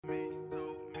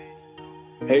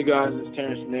Hey guys, it's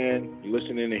Terrence Mann. You're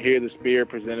listening to Hear the Spear,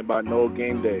 presented by Noel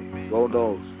Game Day. Go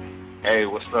Noles. Hey,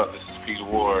 what's up? This is Peter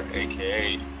Ward,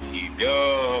 aka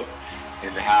E-Dub,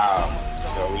 in the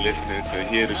house. So we're listening to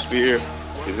Hear the Spear,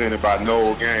 presented by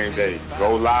Noel Game Day.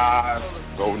 Go live,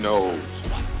 go Noles.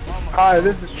 Hi,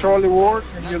 this is Charlie Ward,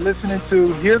 and you're listening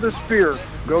to Hear the Spear.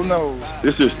 Go Noles.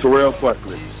 This is Terrell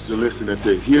Buckley. You're listening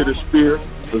to Hear the Spear,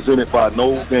 presented by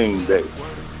Noel Game Day.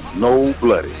 No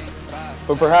Bloody.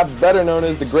 But perhaps better known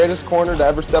as the greatest corner to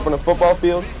ever step on a football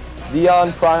field,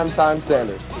 Deion Primetime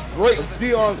Sanders. Great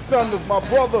Deion Sanders, my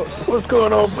brother. What's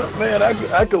going on, man?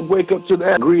 I could wake up to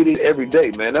that greeting every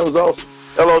day, man. That was awesome.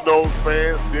 Hello, Noles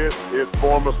fans. This is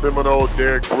former Seminole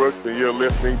Derek Brooks, and you're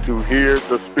listening to Hear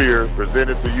the Spear,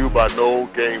 presented to you by Noel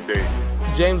Game Day.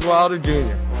 James Wilder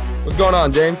Jr. What's going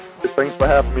on, James? Thanks for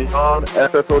having me on.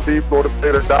 SSOD, Florida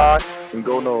State or Die, and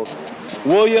go Noles.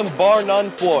 William Bar None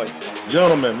Floyd.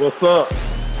 Gentlemen, what's up?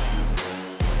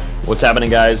 What's happening,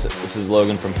 guys? This is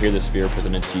Logan from Hear the Spear,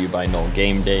 presented to you by Noel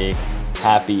Game Day.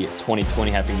 Happy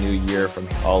 2020, Happy New Year from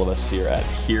all of us here at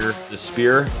Hear the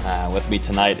Spear. With me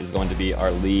tonight is going to be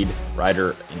our lead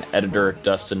writer and editor,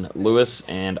 Dustin Lewis,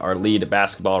 and our lead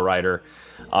basketball writer,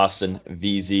 Austin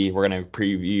VZ. We're going to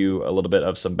preview a little bit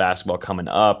of some basketball coming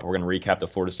up. We're going to recap the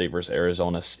Florida State versus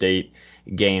Arizona State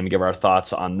game, give our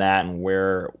thoughts on that and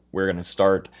where we're going to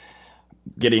start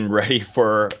getting ready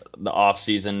for the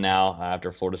offseason now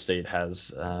after Florida State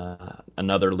has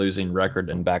another losing record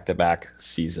in back-to-back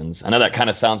seasons. I know that kind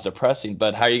of sounds depressing,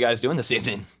 but how are you guys doing this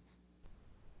evening?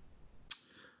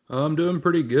 I'm doing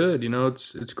pretty good. You know,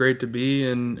 it's great to be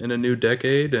in a new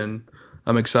decade, and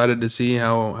I'm excited to see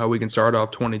how we can start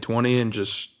off 2020 and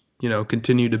just, you know,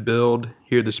 continue to build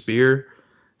Hear the Spear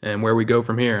and where we go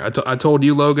from here. I told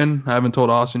you, Logan, I haven't told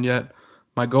Austin yet,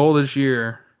 my goal this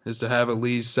year is to have at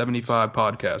least 75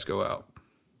 podcasts go out.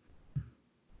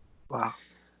 Wow.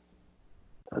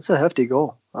 That's a hefty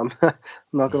goal. I'm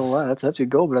not going to lie. That's a hefty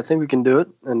goal, but I think we can do it.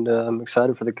 And I'm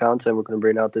excited for the content we're going to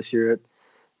bring out this year at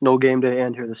Noel Game Day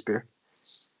and Hear the Spear.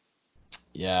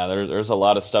 Yeah, there's a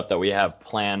lot of stuff that we have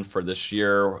planned for this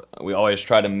year. We always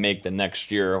try to make the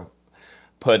next year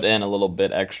put in a little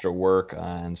bit extra work.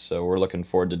 And so we're looking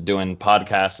forward to doing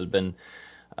podcasts. Has been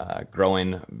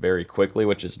growing very quickly,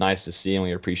 which is nice to see, and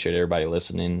we appreciate everybody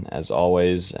listening as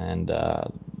always. And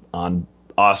on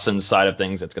Austin's side of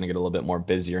things, it's going to get a little bit more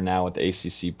busier now with the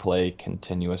ACC play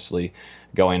continuously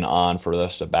going on for the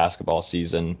rest of basketball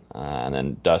season. And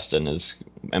then Dustin is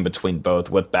in between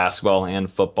both with basketball and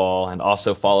football, and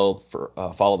also follow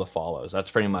the follows.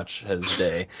 That's pretty much his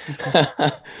day.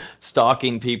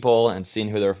 Stalking people and seeing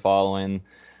who they're following.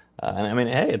 And I mean,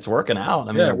 hey, it's working out.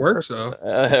 I mean, it works. So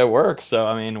it works. So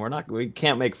I mean, we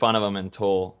can't make fun of them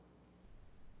until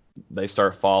they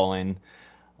start following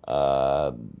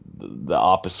the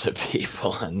opposite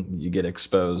people, and you get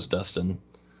exposed, Dustin.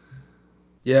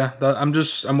 Yeah,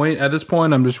 I'm waiting. At this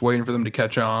point, I'm just waiting for them to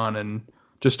catch on and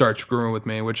just start screwing with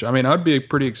me. Which, I mean, I'd be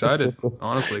pretty excited,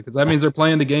 honestly, because that means they're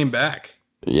playing the game back.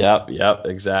 Yep,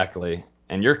 exactly.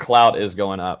 And your clout is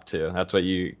going up too. That's what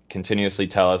you continuously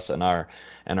tell us in our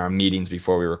meetings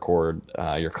before we record.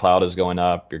 Your clout is going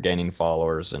up. You're gaining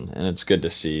followers, and it's good to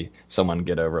see someone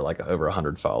get over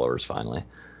 100 followers finally.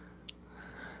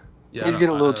 Yeah, he's getting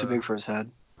a little too big for his head.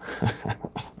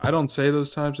 I don't say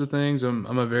those types of things. I'm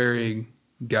a very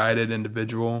guided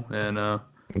individual, and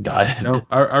guided. You know,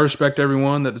 I respect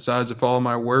everyone that decides to follow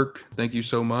my work. Thank you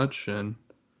so much, and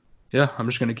yeah, I'm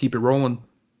just going to keep it rolling.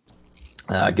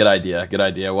 Good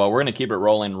idea. Well, we're going to keep it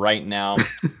rolling right now.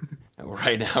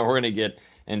 We're going to get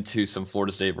into some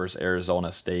Florida State versus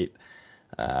Arizona State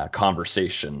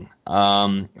conversation.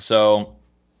 So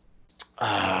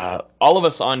all of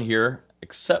us on here,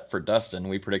 except for Dustin,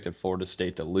 we predicted Florida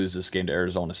State to lose this game to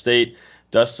Arizona State.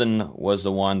 Dustin was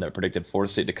the one that predicted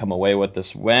Florida State to come away with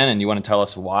this win, and you want to tell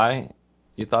us why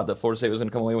you thought that Florida State was going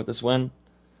to come away with this win?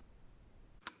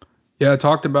 Yeah, I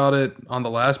talked about it on the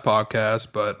last podcast,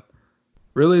 but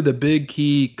really the big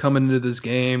key coming into this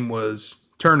game was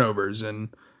turnovers. And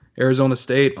Arizona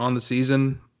State on the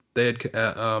season, they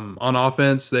had on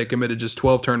offense, they committed just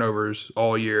 12 turnovers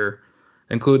all year,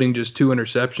 including just 2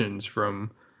 interceptions from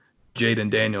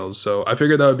Jaden Daniels. So I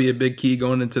figured that would be a big key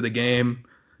going into the game.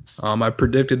 I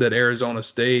predicted that Arizona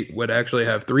State would actually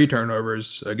have 3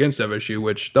 turnovers against FSU,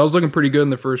 which that was looking pretty good in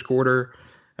the first quarter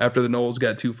after the Noles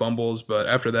got 2 fumbles. But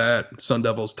after that, Sun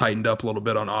Devils tightened up a little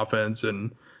bit on offense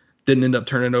and didn't end up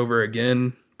turning over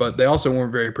again. But they also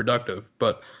weren't very productive.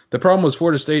 But the problem was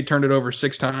Florida State turned it over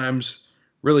 6 times,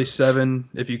 really 7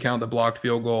 if you count the blocked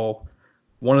field goal.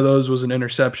 One of those was an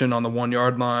interception on the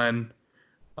 1-yard line.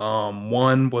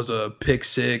 One was a pick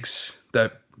 6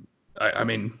 that, I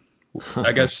mean,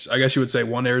 I guess you would say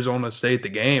won Arizona State the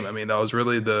game. I mean, that was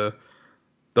really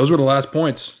those were the last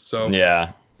points. So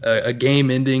yeah, a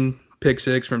game-ending pick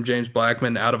six from James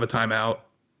Blackman out of a timeout.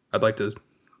 I'd like to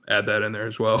add that in there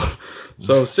as well.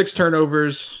 So 6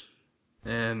 turnovers,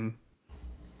 and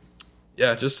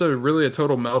yeah, just really a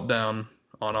total meltdown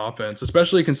on offense,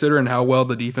 especially considering how well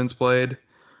the defense played,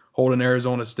 holding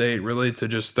Arizona State really to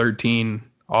just 13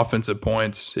 offensive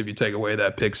points if you take away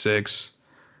that pick six.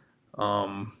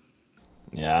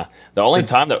 Yeah, the only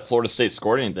time that Florida State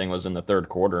scored anything was in the third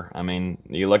quarter. I mean,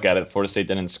 you look at it, Florida State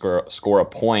didn't score a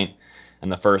point in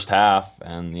the first half,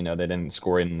 and they didn't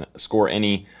score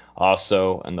any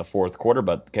also in the fourth quarter,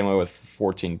 but came away with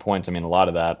 14 points. I mean, a lot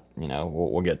of that,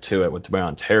 we'll get to it with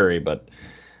Tabayon Terry, but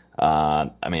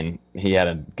I mean, he had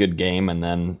a good game, and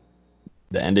then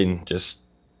the ending just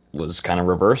was kind of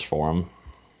reversed for him.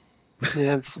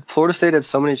 Yeah, Florida State had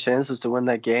so many chances to win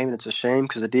that game, and it's a shame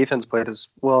because the defense played as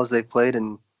well as they've played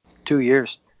in 2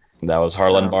 years. That was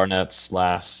Harlan Barnett's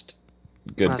last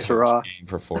good hurrah game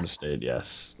for Florida State,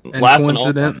 yes.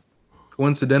 And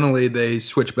coincidentally, they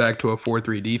switched back to a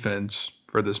 4-3 defense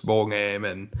for this bowl game,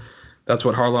 and that's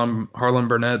what Harlan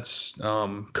Barnett's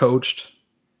coached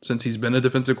since he's been a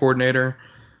defensive coordinator.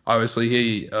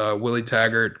 Obviously, Willie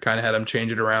Taggart kind of had him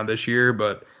change it around this year,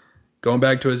 but going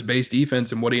back to his base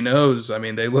defense and what he knows, I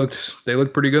mean, they looked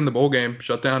pretty good in the bowl game,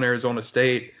 shut down Arizona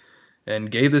State,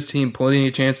 and gave this team plenty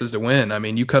of chances to win. I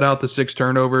mean, you cut out the 6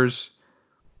 turnovers.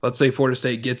 Let's say Florida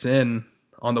State gets in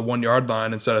on the 1-yard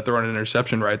line instead of throwing an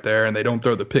interception right there, and they don't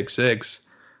throw the pick six.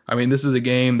 I mean, this is a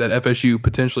game that FSU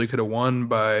potentially could have won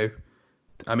by,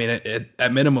 I mean,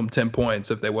 at minimum 10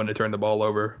 points if they wouldn't have turned the ball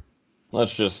over.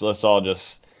 Let's all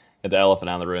just get the elephant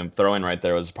out of the room. Throwing right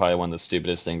there was probably one of the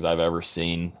stupidest things I've ever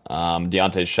seen.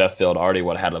 Deontay Sheffield already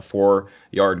had a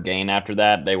 4-yard gain after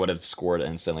that. They would have scored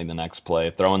instantly the next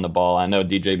play. Throwing the ball, I know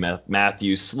DJ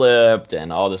Matthews slipped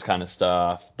and all this kind of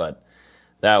stuff, but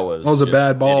that was a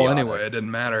bad ball idiotic. Anyway. It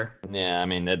didn't matter. Yeah, I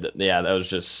mean, that was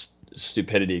just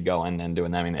stupidity going and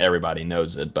doing that. I mean, everybody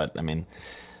knows it, but I mean,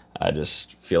 I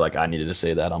just feel like I needed to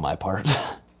say that on my part.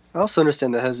 I also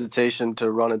understand the hesitation to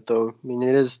run it, though. I mean,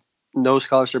 it is no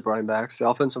scholarship running backs. The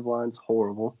offensive line's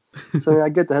horrible. So I mean, I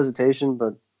get the hesitation,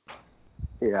 but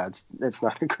yeah, it's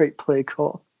not a great play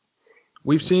call.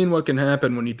 We've seen what can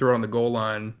happen when you throw on the goal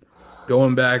line,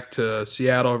 going back to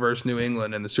Seattle versus New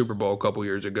England in the Super Bowl a couple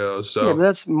years ago. So yeah, but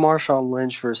that's Marshawn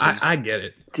Lynch versus. I get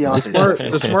it.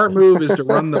 The smart move is to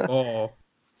run the ball,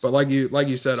 but like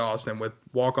you said, Austin, with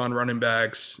walk-on running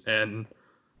backs and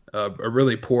a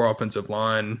really poor offensive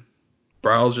line,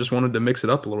 Briles just wanted to mix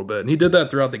it up a little bit, and he did that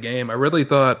throughout the game. I really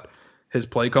thought his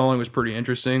play calling was pretty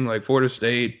interesting. Like Florida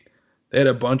State, they had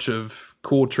a bunch of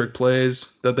cool trick plays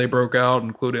that they broke out,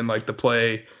 including like the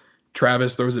play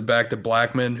Travis throws it back to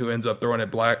Blackman, who ends up throwing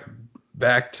it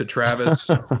back to Travis,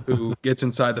 who gets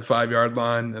inside the 5-yard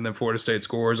line, and then Florida State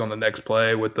scores on the next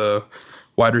play with the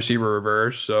wide receiver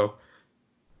reverse. So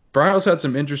Briles had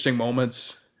some interesting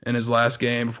moments in his last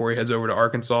game before he heads over to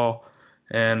Arkansas,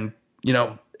 and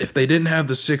if they didn't have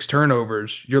the 6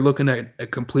 turnovers, you're looking at a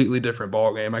completely different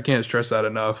ball game. I can't stress that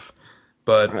enough.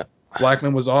 But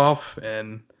Blackman was off,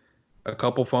 and a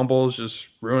couple fumbles just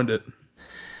ruined it.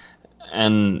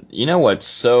 And you know what?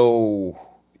 So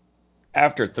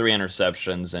after 3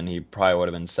 interceptions, and he probably would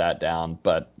have been sat down.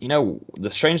 But the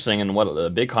strange thing, and what the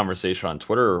big conversation on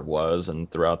Twitter was, and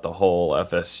throughout the whole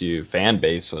FSU fan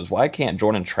base, was why can't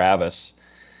Jordan Travis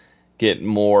get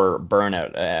more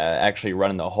burnout, actually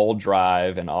running the whole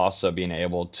drive and also being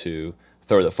able to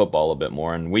throw the football a bit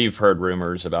more. And we've heard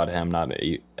rumors about him not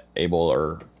able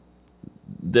or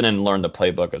didn't learn the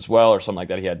playbook as well or something like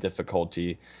that. He had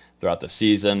difficulty throughout the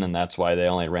season, and that's why they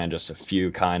only ran just a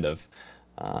few kind of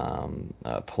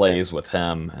plays with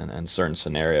him in certain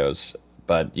scenarios.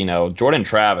 But, Jordan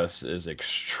Travis is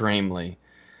extremely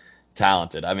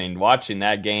talented. I mean, watching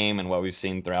that game and what we've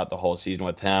seen throughout the whole season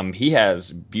with him, he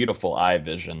has beautiful eye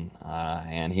vision,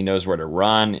 and he knows where to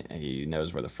run. He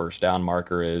knows where the first down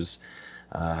marker is.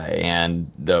 And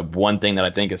the one thing that I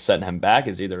think is setting him back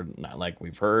is either, not like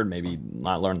we've heard, maybe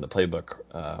not learning the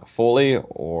playbook fully,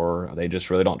 or they just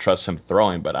really don't trust him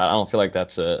throwing. But I don't feel like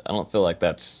that's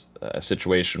a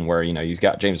situation where you've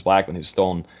got James Blackman who's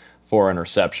thrown 4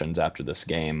 interceptions after this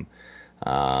game.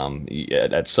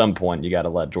 At some point, you got to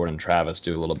let Jordan Travis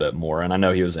do a little bit more. And I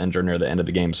know he was injured near the end of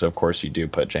the game, so of course you do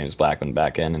put James Blackman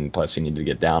back in, and plus you need to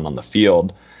get down on the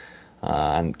field.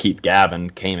 And Keith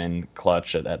Gavin came in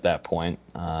clutch at that point.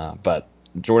 But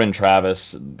Jordan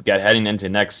Travis, heading into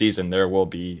next season, there will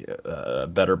be a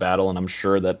better battle, and I'm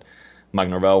sure that Mike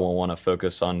Norvell will want to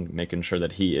focus on making sure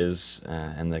that he is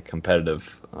in the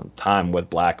competitive time with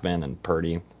Blackman and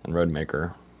Purdy and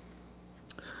Rodemaker.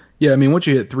 Yeah, I mean, once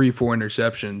you hit 3-4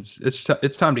 interceptions,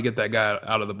 it's time to get that guy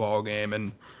out of the ball game.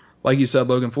 And like you said,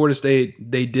 Logan, Florida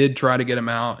State, they did try to get him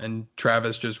out, and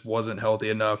Travis just wasn't healthy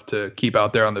enough to keep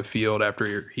out there on the field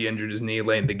after he injured his knee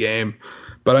late in the game.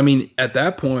 But, I mean, at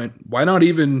that point, why not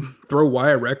even throw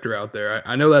Wyatt Rector out there?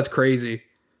 I know that's crazy.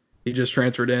 He just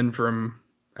transferred in from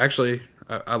 – actually,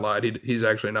 I lied. He's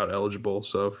actually not eligible,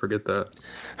 so forget that.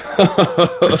 I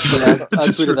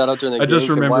tweeted that out during the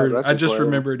game. I just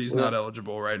remembered he's not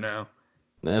eligible right now.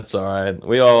 That's all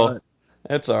right.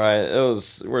 It's all right.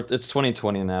 It's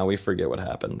 2020 now. We forget what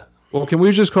happened. Well, can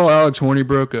we just call Alex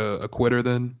Hornibrook a quitter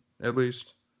then, at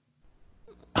least?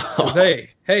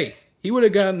 Hey, he would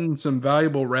have gotten some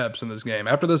valuable reps in this game.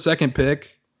 After the second pick,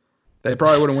 they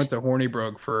probably would have went to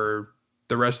Hornibrook for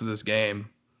the rest of this game.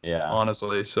 Yeah.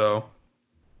 Honestly, so.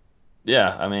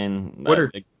 Yeah, I mean.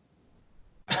 Quitter.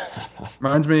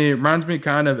 Reminds me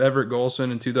kind of Everett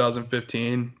Golson in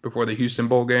 2015 before the Houston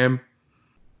Bowl game.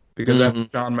 Because after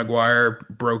Sean McGuire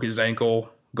broke his ankle,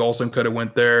 Golson could have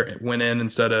went in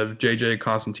instead of JJ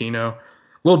Constantino. A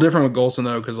little different with Golson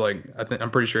though, because I'm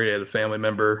pretty sure he had a family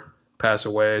member pass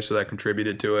away, so that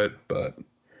contributed to it. But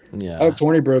yeah, Alex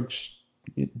Hornibrook's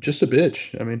just a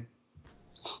bitch. I mean,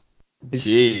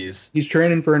 he's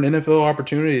training for an NFL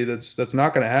opportunity that's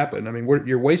not going to happen. I mean,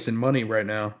 you're wasting money right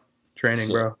now training,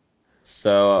 bro.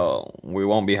 So we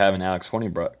won't be having Alex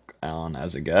Hornibrook on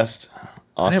as a guest.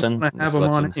 Austin, I have him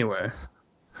on anyway.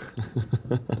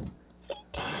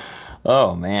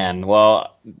 Oh man,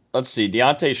 well, let's see.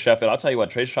 Deontay Sheffield. I'll tell you what.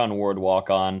 Trayshawn Ward, walk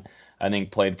on. I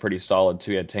think played pretty solid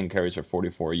too. He had 10 carries for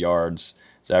 44 yards.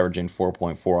 He's averaging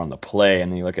 4.4 on the play.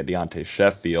 And then you look at Deontay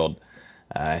Sheffield.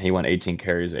 He went 18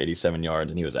 carries, 87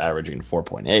 yards, and he was averaging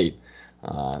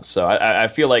 4.8. So I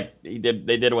feel like they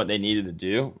did what they needed to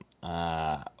do.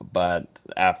 But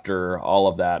after all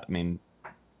of that, I mean,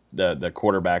 the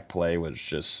quarterback play was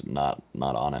just not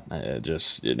on it.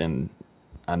 And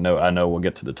I know we'll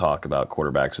get to the talk about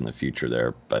quarterbacks in the future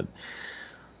there, but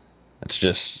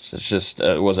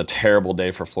it was a terrible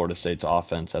day for Florida State's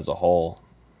offense as a whole.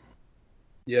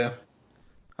 Yeah.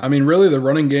 I mean, really the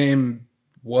running game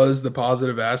was the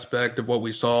positive aspect of what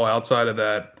we saw outside of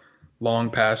that long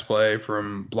pass play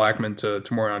from Blackman to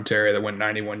Tamorian Terry that went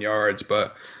 91 yards.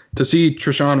 But to see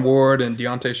Treshaun Ward and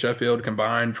Deontay Sheffield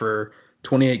combined for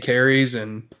 28 carries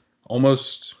and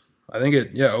almost, I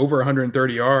think over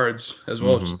 130 yards, as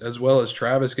well as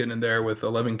Travis getting in there with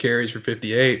 11 carries for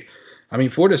 58. I mean,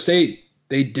 Florida State,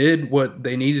 they did what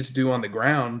they needed to do on the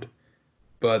ground,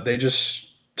 but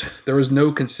there was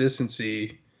no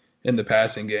consistency in the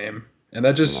passing game. And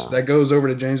that goes over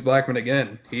to James Blackman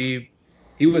again. He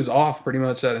was off pretty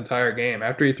much that entire game.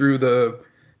 After he threw the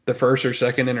first or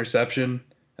second interception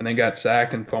and then got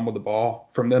sacked and fumbled the ball,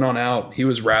 from then on out, he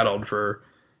was rattled for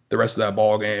the rest of that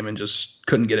ball game and just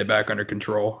couldn't get it back under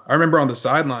control. I remember on the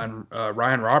sideline,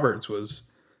 Ryan Roberts was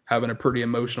having a pretty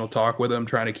emotional talk with him,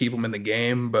 trying to keep him in the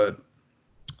game, but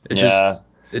it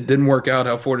didn't work out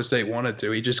how Florida State wanted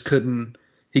to. He just couldn't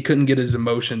get his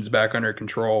emotions back under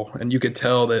control, and you could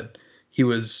tell that he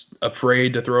was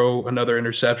afraid to throw another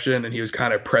interception, and he was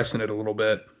kind of pressing it a little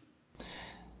bit.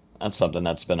 That's something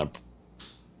that's been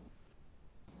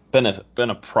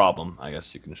a problem, I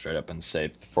guess you can straight up and say,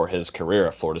 for his career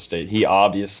at Florida State. He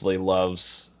obviously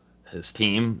loves his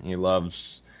team. He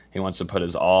wants to put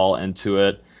his all into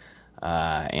it,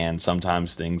 and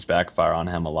sometimes things backfire on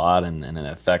him a lot, and it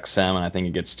affects him. And I think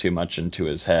he gets too much into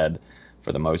his head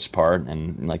for the most part.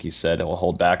 And like you said, he'll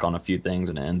hold back on a few things,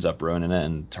 and it ends up ruining it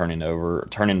and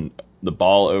turning the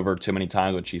ball over too many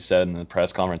times, which he said in the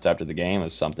press conference after the game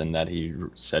is something that he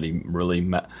said he really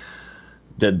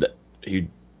did. He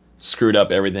screwed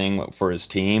up everything for his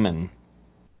team, and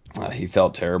he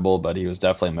felt terrible, but he was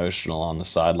definitely emotional on the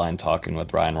sideline talking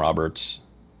with Ryan Roberts,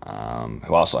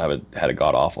 who also had a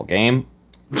god-awful game.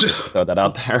 Just throw that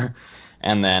out there.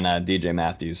 And then DJ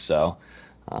Matthews. So,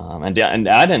 and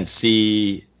I didn't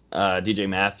see DJ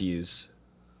Matthews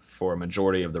for a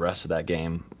majority of the rest of that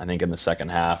game. I think in the second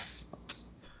half.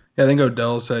 Yeah, I think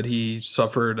Odell said he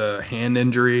suffered a hand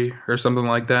injury or something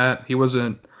like that. He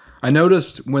wasn't. I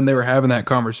noticed when they were having that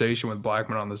conversation with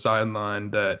Blackman on the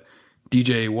sideline that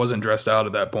DJ wasn't dressed out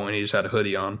at that point. He just had a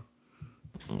hoodie on.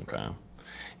 Okay.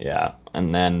 Yeah.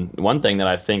 And then one thing that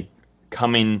I think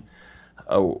coming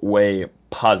away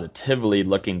positively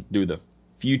looking through the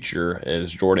future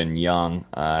is Jordan Young.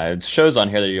 It shows on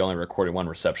here that he only recorded one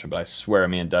reception, but I swear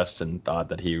me and Dustin thought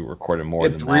that he recorded more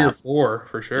than 3 or 4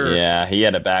 for sure. Yeah, he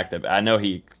had a back-to-back. I know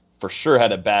he for sure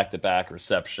had a back-to-back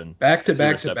reception.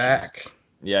 Back-to-back-to-back.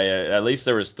 Yeah. At least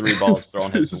there was 3 balls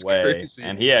thrown his way, crazy.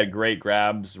 And he had great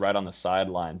grabs right on the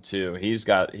sideline too. He's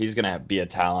gonna be a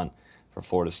talent for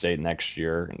Florida State next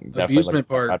year. And definitely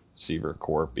like a receiver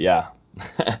corp. Yeah,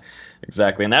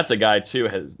 exactly. And that's a guy too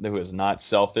who is not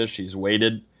selfish. He's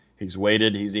waited. He's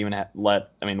even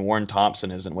Warren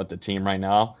Thompson isn't with the team right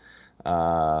now,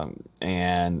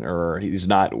 or he's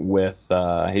not with.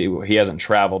 He hasn't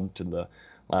traveled to the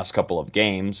last couple of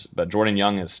games, but Jordan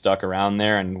Young is stuck around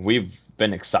there, and we've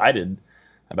been excited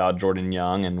about Jordan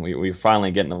Young, and we're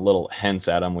finally getting a little hints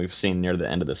at him we've seen near the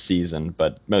end of the season.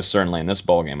 But most certainly in this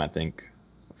bowl game, I think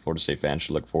Florida State fans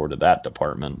should look forward to that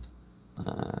department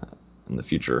in the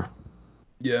future.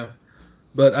 Yeah,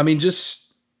 but I mean,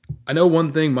 I know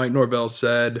one thing Mike Norvell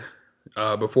said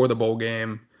before the bowl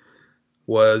game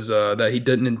was that he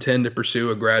didn't intend to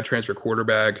pursue a grad transfer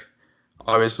quarterback.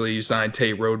 Obviously, you signed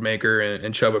Tate Rodemaker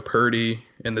and Chubba Purdy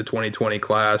in the 2020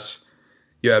 class.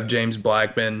 You have James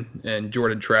Blackman and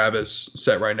Jordan Travis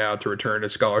set right now to return to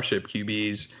scholarship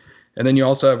QBs. And then you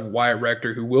also have Wyatt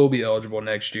Rector, who will be eligible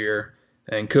next year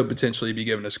and could potentially be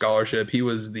given a scholarship. He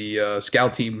was the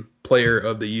scout team player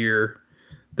of the year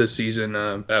this season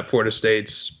at Florida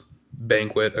State's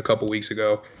banquet a couple weeks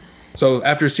ago. So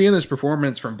after seeing this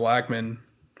performance from Blackman,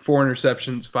 4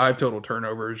 interceptions, 5 total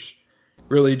turnovers,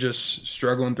 really just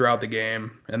struggling throughout the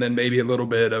game, and then maybe a little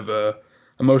bit of a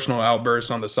emotional outburst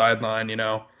on the sideline,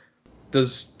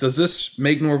 does this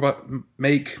make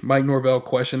Mike Norvell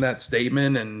question that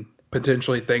statement and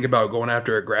potentially think about going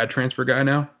after a grad transfer guy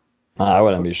now? I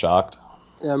wouldn't be shocked.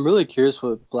 Yeah, I'm really curious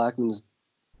what Blackman's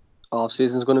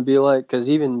offseason is going to be like, because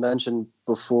he even mentioned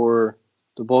before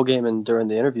the bowl game and during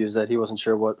the interviews that he wasn't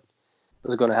sure what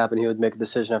was going to happen. He would make a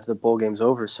decision after the bowl game's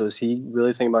over. So is he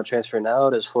really thinking about transferring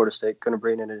out? Is Florida State going to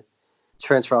bring in a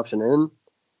transfer option in?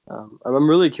 I'm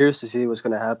really curious to see what's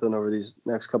going to happen over these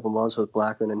next couple months with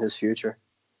Blackman and his future.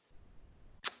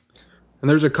 And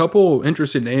there's a couple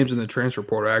interesting names in the transfer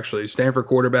portal, actually. Stanford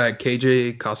quarterback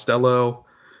KJ Costello,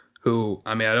 who,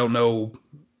 I don't know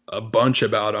a bunch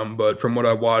about him, but from what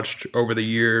I've watched over the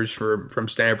years from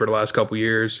Stanford the last couple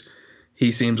years,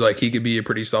 he seems like he could be a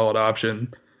pretty solid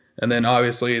option. And then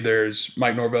obviously there's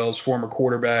Mike Norvell's former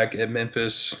quarterback at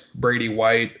Memphis, Brady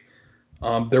White.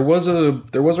 There was a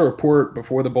report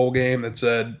before the bowl game that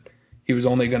said he was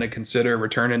only going to consider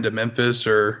returning to Memphis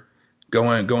or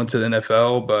going to the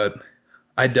NFL, but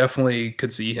I definitely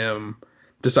could see him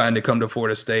deciding to come to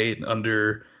Florida State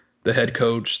under the head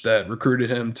coach that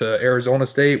recruited him to Arizona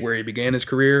State, where he began his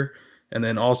career, and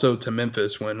then also to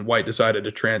Memphis when White decided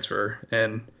to transfer.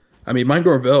 And Mike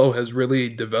Norvell has really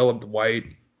developed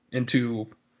White into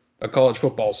a college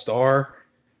football star.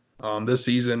 This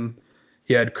season,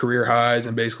 he had career highs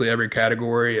in basically every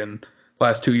category, and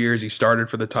last 2 years he started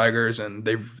for the Tigers, and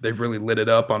they've really lit it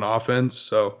up on offense.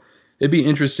 So it'd be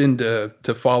interesting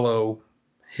to follow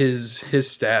his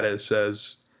status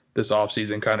as this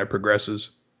offseason kind of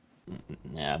progresses.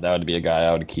 Yeah, that would be a guy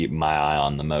I would keep my eye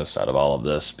on the most out of all of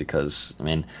this, because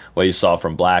what you saw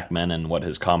from Blackman and what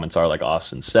his comments are, like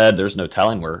Austin said, there's no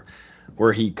telling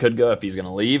where he could go, if he's going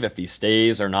to leave, if he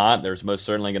stays or not. There's most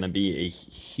certainly going to be a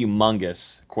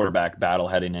humongous quarterback battle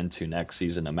heading into next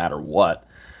season, no matter what.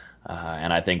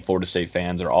 And I think Florida State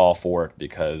fans are all for it,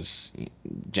 because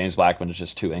James Blackman is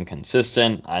just too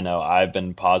inconsistent. I know I've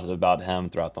been positive about him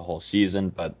throughout the whole season,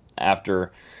 but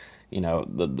after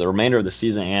the remainder of the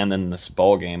season and then this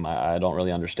bowl game, I don't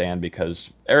really understand,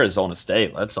 because Arizona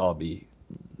State, let's all be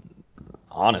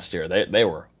honest here,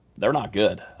 they're not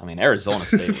good. Arizona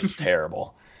State was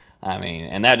terrible.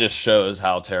 And that just shows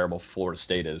how terrible Florida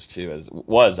State is too,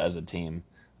 was as a team.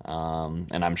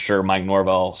 And I'm sure Mike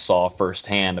Norvell saw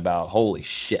firsthand about, holy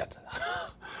shit,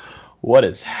 what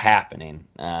is happening?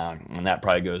 And that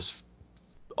probably goes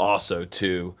also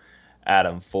to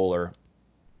Adam Fuller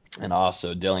and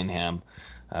also Dillingham,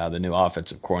 the new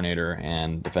offensive coordinator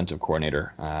and defensive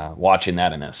coordinator, watching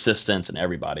that, and assistants and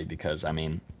everybody, because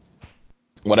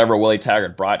whatever Willie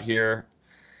Taggart brought here,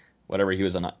 whatever he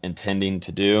was intending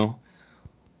to do,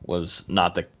 was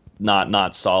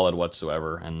not solid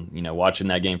whatsoever. And watching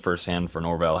that game firsthand for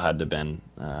Norvell had to have been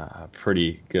a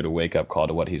pretty good wake-up call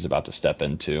to what he's about to step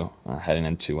into, heading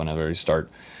into whenever he start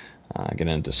getting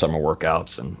into summer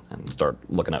workouts and start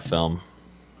looking at film.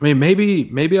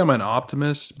 Maybe I'm an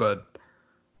optimist, but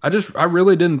I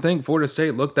really didn't think Florida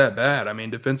State looked that bad.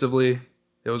 Defensively,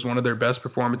 it was one of their best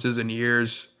performances in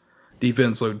years.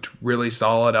 Defense looked really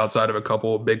solid outside of a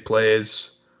couple of big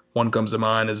plays. One comes to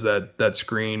mind is that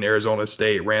screen Arizona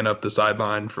State ran up the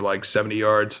sideline for like 70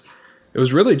 yards. It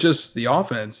was really just the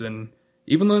offense. And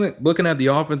even looking at the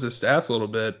offensive stats a little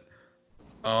bit,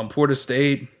 Florida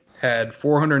State had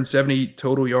 470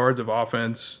 total yards of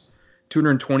offense,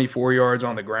 224 yards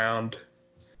on the ground.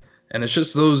 And it's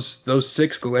just those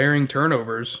 6 glaring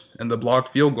turnovers and the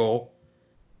blocked field goal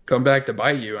come back to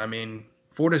bite you. I mean,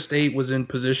 Florida State was in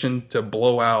position to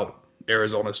blow out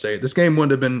Arizona State. This game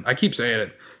wouldn't have been, I keep saying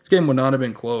it, this game would not have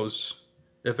been close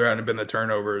if there hadn't been the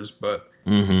turnovers. But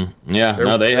yeah,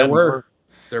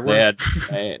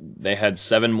 they had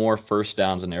 7 more first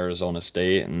downs in Arizona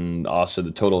State, and also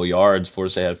the total yards. Florida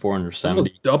State had 470.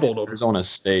 Almost doubled them. Arizona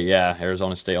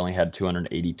State only had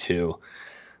 282.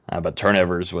 But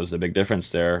turnovers was the big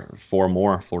difference there. 4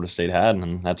 more Florida State had,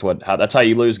 and that's how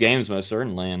you lose games most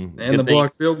certainly. And the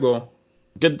blocked field goal.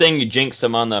 Good thing you jinxed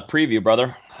him on the preview,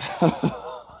 brother.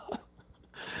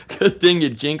 Good thing you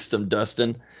jinxed him,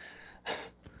 Dustin.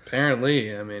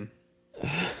 Apparently, I mean,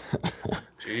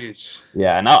 jeez.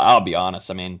 Yeah, and I'll be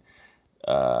honest. I mean,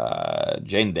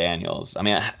 Jayden Daniels. I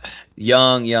mean,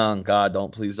 young.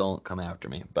 God, please don't come after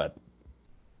me. But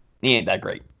he ain't that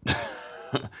great.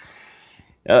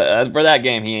 For that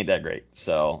game, he ain't that great.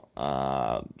 So,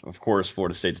 of course,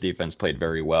 Florida State's defense played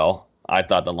very well. I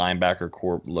thought the linebacker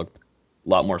corps looked a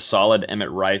lot more solid.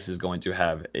 Emmett Rice is going to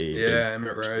have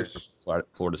Emmett Rice for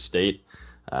Florida State.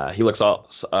 He looks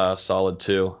solid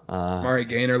too. Mari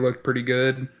Gaynor looked pretty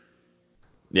good.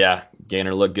 Yeah,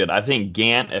 Gaynor looked good. I think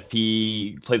Gant, if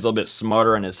he plays a little bit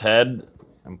smarter in his head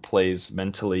and plays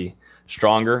mentally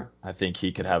stronger, I think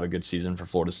he could have a good season for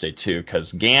Florida State too,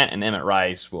 because Gant and Emmett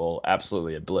Rice will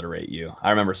absolutely obliterate you.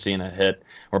 I remember seeing a hit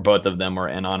where both of them were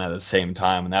in on at the same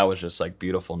time, and that was just like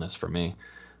beautifulness for me.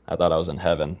 I thought I was in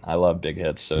heaven. I love big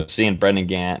hits. So seeing Brendan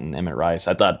Gant and Emmett Rice,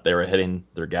 I thought they were hitting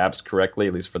their gaps correctly,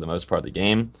 at least for the most part of the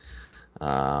game.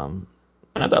 And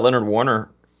I thought Leonard Warner,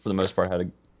 for the most part, had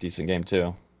a decent game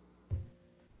too.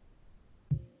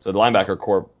 So the linebacker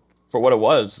corps, for what it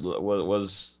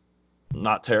was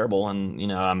not terrible.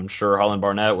 And, I'm sure Holland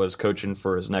Barnett was coaching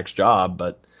for his next job,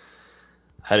 but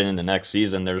heading into next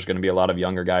season, there's going to be a lot of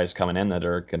younger guys coming in that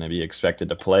are going to be expected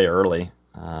to play early.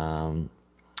 And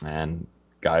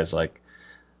guys like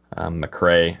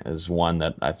McCray is one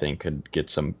that I think could get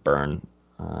some burn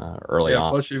early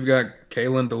on. Plus you've got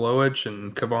Kalen DeLoach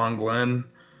and Kevon Glenn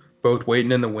both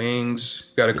waiting in the wings.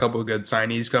 Got a couple of good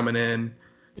signees coming in.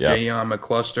 Yeah. Jayon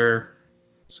McCluster.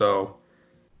 So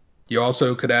you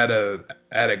also could add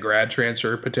a grad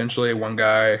transfer potentially. One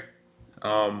guy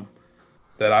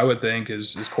that I would think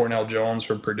is Cornell Jones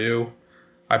from Purdue.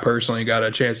 I personally got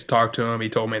a chance to talk to him. He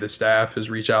told me the staff has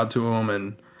reached out to him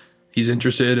and he's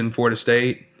interested in Florida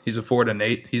State. He's a Florida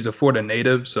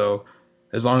native, so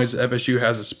as long as FSU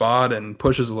has a spot and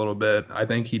pushes a little bit, I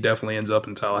think he definitely ends up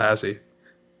in Tallahassee.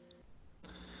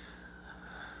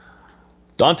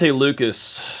 Dante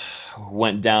Lucas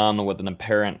went down with an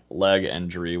apparent leg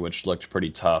injury, which looked pretty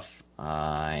tough,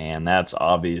 and that's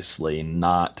obviously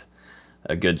not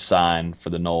a good sign for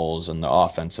the Noles and the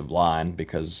offensive line,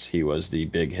 because he was the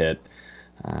big hit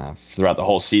throughout the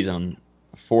whole season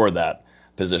for that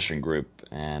position group.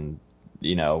 And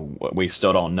we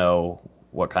still don't know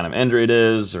what kind of injury it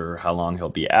is or how long he'll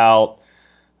be out,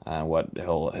 what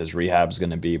his rehab is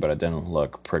going to be, but it didn't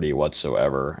look pretty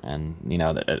whatsoever. And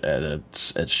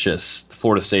it's just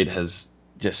Florida State has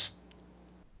just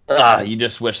you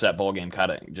just wish that bowl game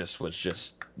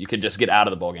you could just get out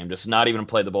of the bowl game, just not even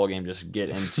play the bowl game, just get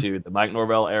into the Mike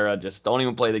Norvell era, just don't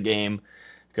even play the game,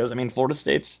 because Florida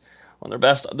State's when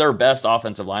their best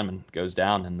offensive lineman goes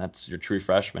down, and that's your true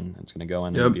freshman. It's going to go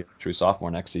in and be a true sophomore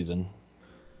next season.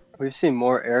 We've seen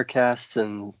more air casts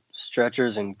and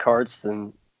stretchers and carts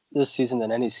this season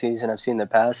than any season I've seen in the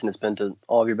past, and it's been to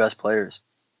all of your best players.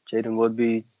 Jaden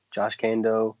Woodby, Josh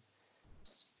Kando,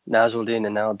 Nasruddin,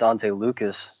 and now Dante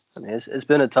Lucas. I mean, it's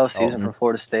been a tough season for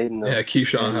Florida State. And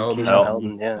Keyshawn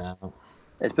Helton. Yeah.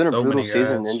 It's been a brutal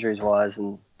season injuries-wise,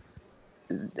 and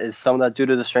is some of that due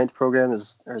to the strength program,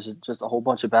 or is it just a whole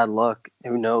bunch of bad luck?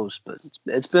 Who knows? But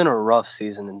it's been a rough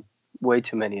season and way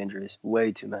too many injuries.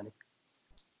 Way too many.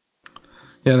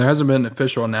 Yeah, there hasn't been an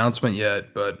official announcement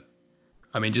yet, but,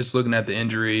 I mean, just looking at the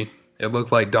injury, it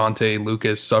looked like Dante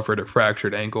Lucas suffered a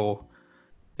fractured ankle.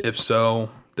 If so,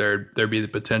 there'd be the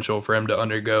potential for him to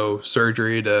undergo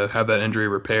surgery to have that injury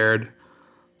repaired.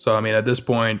 So, I mean, at this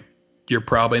point, you're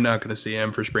probably not going to see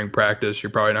him for spring practice.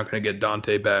 You're probably not going to get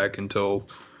Dante back until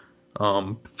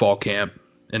fall camp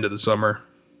into the summer.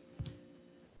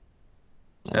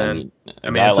 And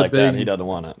a guy like that, he doesn't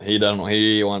want it.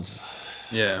 He wants.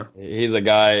 Yeah. He's a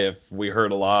guy. If we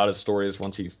heard a lot of stories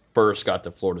once he first got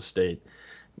to Florida State,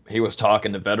 he was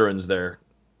talking to veterans there,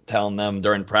 telling them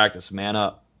during practice, "Man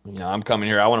up. I'm coming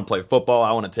here. I want to play football.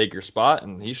 I want to take your spot."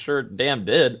 And he sure damn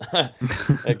did.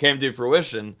 It came to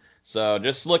fruition. So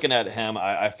just looking at him,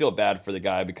 I feel bad for the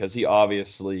guy because he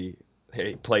obviously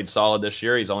played solid this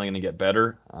year. He's only going to get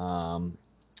better.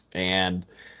 And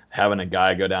having a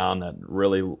guy go down that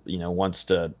really, wants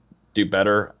to do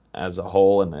better as a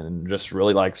whole and just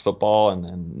really likes football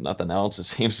and nothing else, it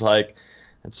seems like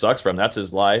it sucks for him. That's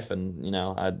his life.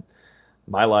 And,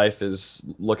 my life is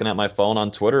looking at my phone on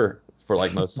Twitter for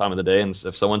like most time of the day. And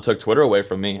if someone took Twitter away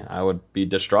from me, I would be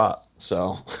distraught.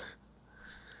 So...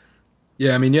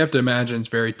 Yeah, I mean, you have to imagine it's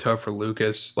very tough for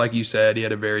Lucas. Like you said, he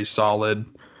had a very solid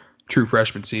true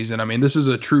freshman season. I mean, this is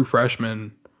a true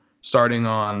freshman starting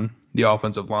on the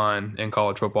offensive line in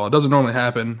college football. It doesn't normally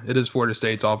happen. It is Florida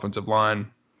State's offensive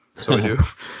line, so we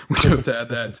do have to add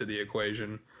that to the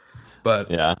equation.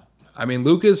 But yeah, I mean,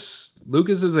 Lucas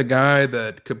is a guy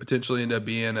that could potentially end up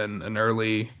being an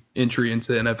early entry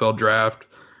into the NFL draft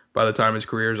by the time his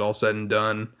career is all said and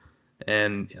done.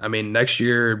 And I mean, next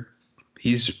year,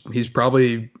 he's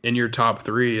probably in your top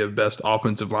 3 of best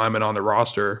offensive linemen on the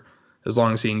roster as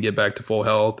long as he can get back to full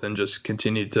health and just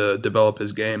continue to develop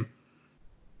his game.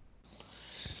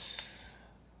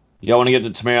 Y'all want to get to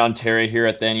Tamarion Terry here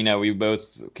at the end. We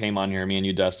both came on here, me and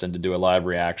you, Dustin, to do a live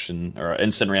reaction or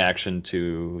instant reaction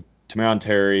to Tamarion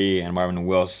Terry and Marvin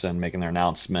Wilson making their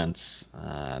announcements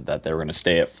that they were going to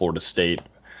stay at Florida State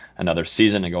another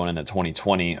season and going into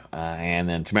 2020. And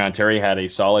then Tamarion Terry had a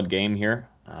solid game here.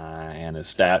 And his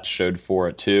stats showed for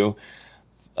it too.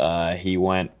 He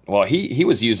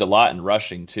was used a lot in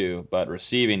rushing too, but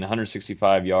receiving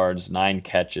 165 yards, 9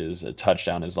 catches, a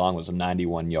touchdown. His long was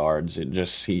 91 yards.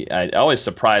 It always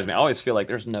surprised me. I always feel like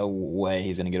there's no way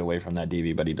he's going to get away from that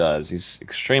DB, but he does. He's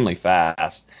extremely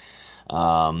fast,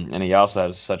 and he also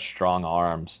has such strong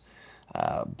arms.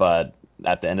 But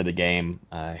at the end of the game,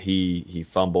 he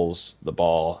fumbles the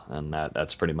ball, and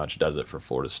that's pretty much does it for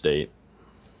Florida State.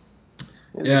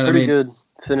 Yeah, pretty good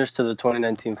finish to the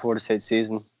 2019 Florida State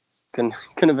season. Couldn't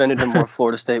have ended a more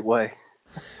Florida State way.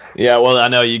 Yeah, well, I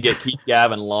know you get Keith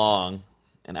Gavin Long,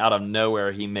 and out of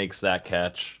nowhere he makes that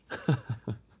catch.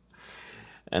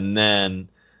 And then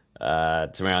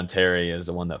Tamarion Terry is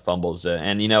the one that fumbles it.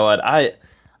 And you know what? I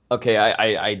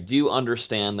do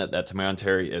understand that Tamarion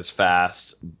Terry is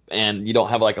fast, and you don't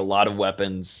have like a lot of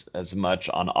weapons as much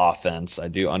on offense. I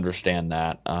do understand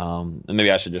that. And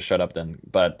maybe I should just shut up then.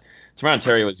 But Tamarion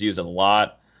Terry was using a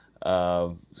lot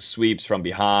of sweeps from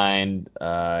behind.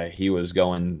 He was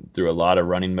going through a lot of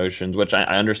running motions, which I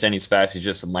understand he's fast. He's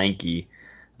just lanky.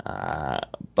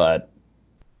 But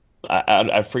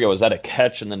I forget, was that a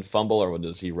catch and then fumble, or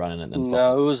was he running and then fumble?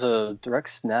 No, it was a direct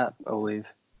snap, I believe.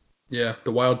 Yeah,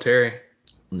 the Wild Terry.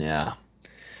 Yeah.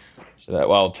 So that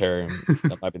Wild Terry,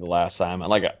 that might be the last time.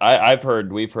 Like I've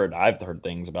heard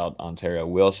things about Ontario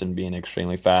Wilson being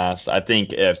extremely fast. I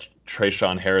think if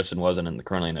Trayshawn Harrison wasn't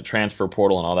currently in the transfer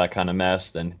portal and all that kind of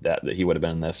mess, then that he would have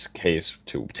been in this case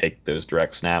to take those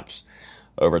direct snaps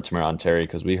over to Tamarion Terry,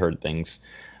 because we heard things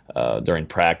during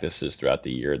practices throughout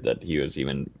the year that he was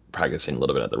even practicing a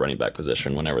little bit at the running back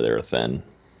position whenever they were thin.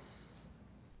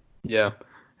 Yeah,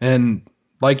 and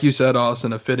like you said,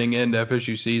 Austin, a fitting end to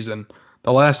FSU season.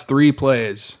 The last 3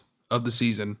 plays of the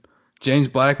season, James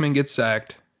Blackman gets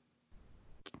sacked.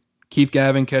 Keith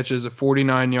Gavin catches a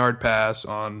 49-yard pass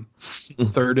on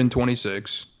 3rd and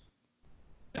 26.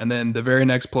 And then the very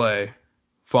next play,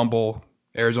 fumble,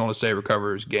 Arizona State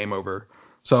recovers, game over.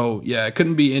 So, yeah, it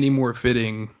couldn't be any more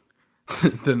fitting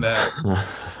than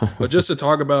that. But just to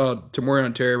talk about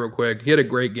Tamarion Terry real quick, he had a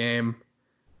great game.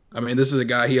 I mean, this is a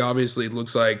guy, he obviously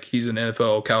looks like he's an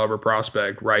NFL caliber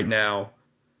prospect right now.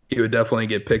 He would definitely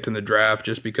get picked in the draft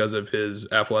just because of his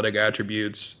athletic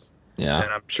attributes. Yeah.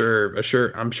 And I'm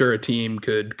sure a team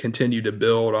could continue to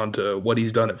build onto what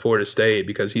he's done at Florida State,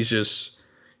 because he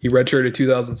redshirted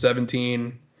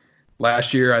 2017.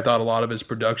 Last year, I thought a lot of his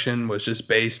production was just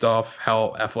based off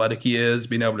how athletic he is,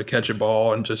 being able to catch a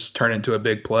ball and just turn it into a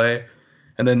big play.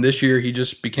 And then this year, he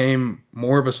just became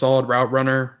more of a solid route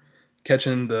runner,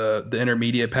 catching the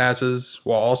intermediate passes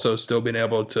while also still being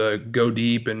able to go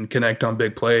deep and connect on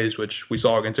big plays, which we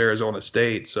saw against Arizona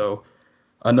State. So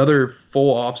another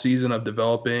full offseason of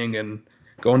developing and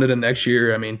going into next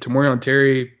year. I mean, Tamarion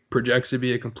Terry projects to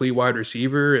be a complete wide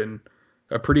receiver and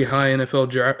a pretty high NFL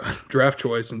draft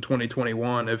choice in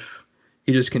 2021 if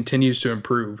he just continues to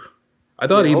improve. I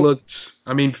thought he looked,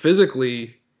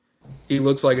 physically, he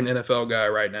looks like an NFL guy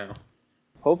right now.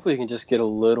 Hopefully he can just get a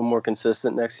little more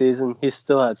consistent next season. He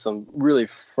still had some really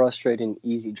frustrating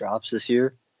easy drops this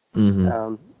year.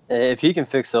 Mm-hmm. If he can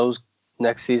fix those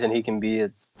next season, he can be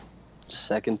a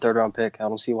 2nd, 3rd round pick. I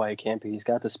don't see why he can't be. He's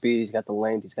got the speed, he's got the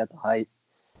length, he's got the height.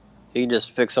 He can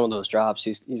just fix some of those drops.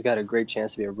 He's got a great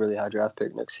chance to be a really high draft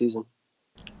pick next season.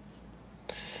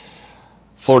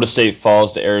 Florida State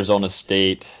falls to Arizona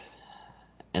State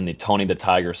in the Tony the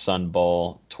Tiger Sun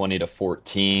Bowl,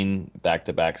 20-14,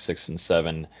 back-to-back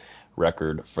 6-7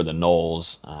 record for the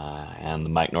Noles, and the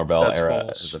Mike Norvell That's era.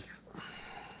 false.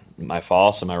 Am I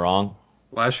false? Am I wrong?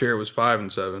 Last year it was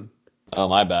 5-7. Oh,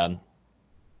 my bad.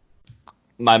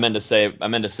 I meant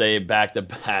to say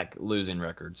back-to-back losing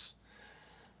records.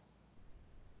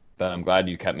 But I'm glad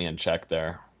you kept me in check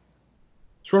there.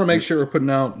 Just want to make sure we're putting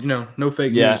out, no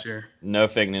fake news here. No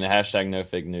fake news. Hashtag no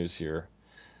fake news here.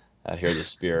 Here the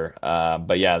Spear.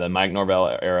 But yeah, the Mike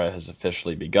Norvell era has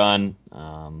officially begun.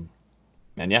 And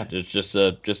yeah, just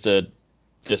a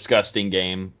disgusting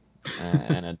game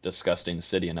and a disgusting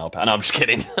city in El Paso. No, I'm just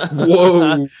kidding.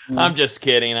 Whoa. I'm just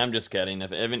kidding.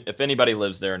 If anybody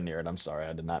lives there near it, I'm sorry.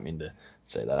 I did not mean to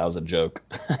say that. That was a joke.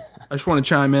 I just want to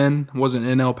chime in. I wasn't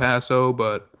in El Paso,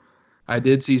 but I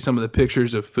did see some of the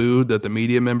pictures of food that the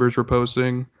media members were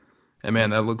posting. And,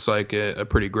 man, that looks like a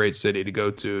pretty great city to go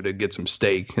to get some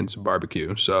steak and some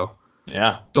barbecue. So,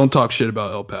 yeah. Don't talk shit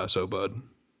about El Paso, bud.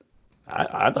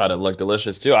 I thought it looked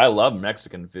delicious, too. I love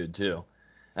Mexican food, too.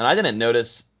 And I didn't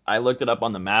notice. I looked it up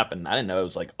on the map, and I didn't know it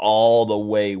was, like, all the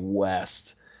way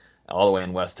west, all the way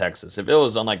in West Texas. If it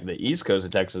was on, like, the east coast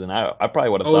of Texas, then I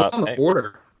probably would have thought. It's on the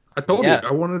border. I told you.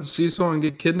 I wanted to see someone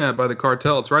get kidnapped by the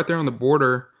cartel. It's right there on the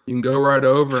border. You can go right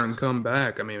over and come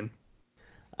back. I mean,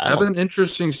 I have an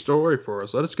interesting story for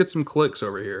us. Let us get some clicks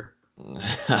over here.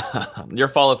 Your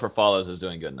follow for follows is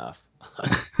doing good enough.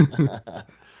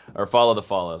 Or follow the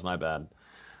follows, my bad.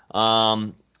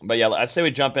 But yeah, I'd say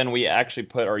we jump in. We actually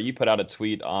you put out a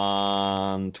tweet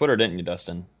on Twitter, didn't you,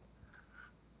 Dustin?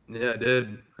 Yeah, I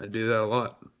did. I do that a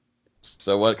lot.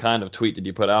 So what kind of tweet did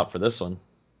you put out for this one?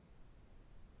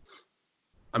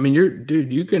 I mean,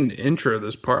 you can intro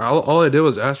this part. All I did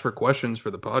was ask for questions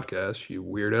for the podcast, you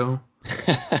weirdo.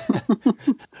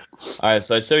 All right,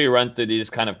 so I saw you run through these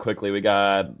kind of quickly. We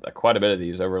got quite a bit of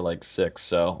these, over like 6,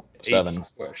 so 7.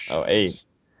 8.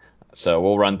 So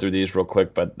we'll run through these real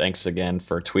quick, but thanks again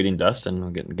for tweeting Dustin.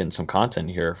 We're getting some content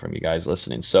here from you guys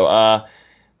listening. So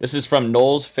this is from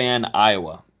Knowles Fan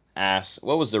Iowa. Asks,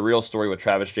 what was the real story with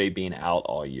Travis Jay being out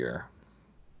all year?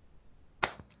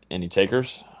 Any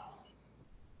takers?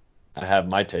 I have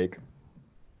my take.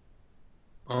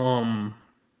 Yeah,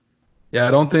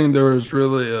 I don't think there was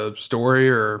really a story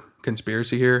or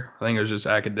conspiracy here. I think it was just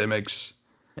academics,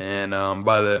 and I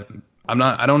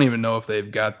don't even know if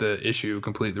they've got the issue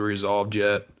completely resolved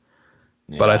yet.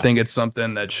 Yeah. But I think it's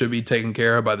something that should be taken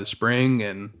care of by the spring,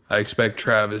 and I expect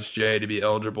Travis Jay to be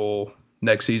eligible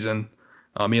next season.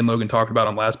 Me and Logan talked about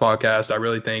on last podcast. I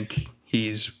really think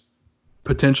he's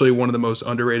potentially one of the most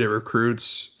underrated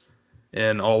recruits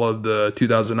in all of the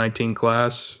 2019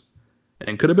 class,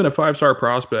 and could have been a 5-star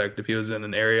prospect if he was in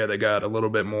an area that got a little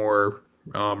bit more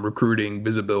recruiting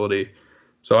visibility.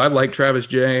 So I like Travis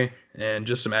Jay, and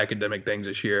just some academic things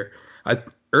this year.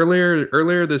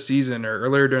 Earlier this season, or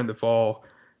earlier during the fall,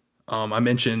 I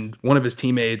mentioned one of his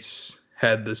teammates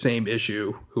had the same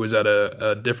issue, who was at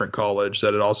a different college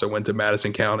that had also went to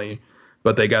Madison County,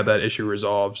 but they got that issue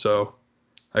resolved. So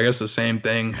I guess the same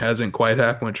thing hasn't quite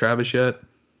happened with Travis yet.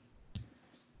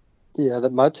 Yeah,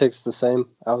 my take's the same.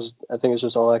 I think it's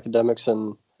just all academics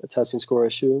and a testing score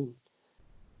issue.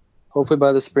 Hopefully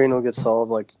by the spring it'll get solved,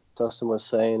 like Dustin was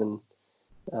saying,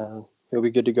 and he'll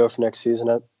be good to go for next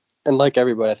season. And like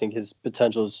everybody, I think his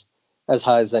potential is as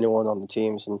high as anyone on the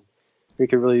teams, and we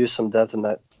could really use some depth in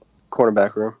that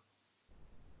cornerback room.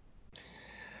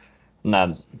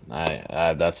 That's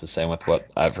the same with what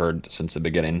I've heard since the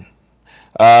beginning.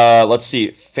 Let's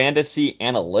see. Fantasy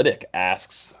Analytic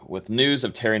asks, with news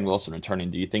of Terrion Wilson returning,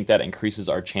 do you think that increases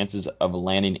our chances of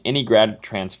landing any grad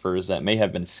transfers that may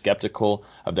have been skeptical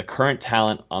of the current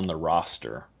talent on the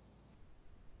roster?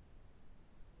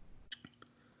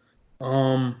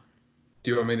 Do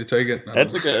you want me to take it?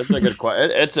 It's a good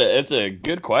question. It's a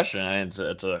good question. I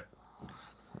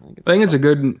think it's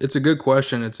a good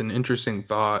question. It's an interesting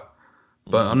thought,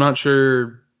 but I'm not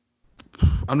sure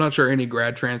any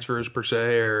grad transfers per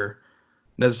se are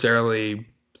necessarily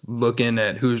looking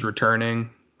at who's returning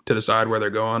to decide where they're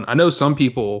going. I know some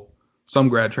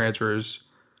grad transfers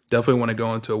definitely want to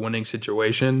go into a winning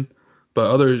situation, but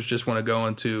others just want to go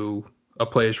into a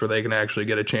place where they can actually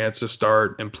get a chance to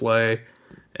start and play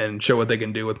and show what they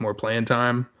can do with more playing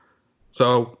time.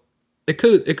 So it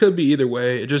could be either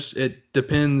way. It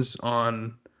depends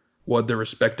on what the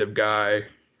respective guy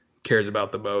cares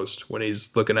about the most when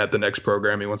he's looking at the next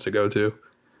program he wants to go to.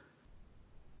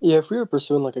 Yeah, if we were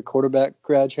pursuing like a quarterback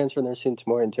grad transfer and they're seeing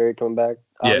Tamori and Terry coming back,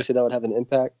 obviously that would have an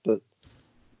impact, but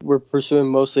we're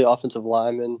pursuing mostly offensive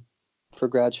linemen for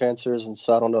grad transfers, and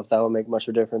so I don't know if that would make much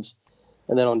of a difference.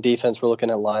 And then on defense, we're looking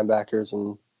at linebackers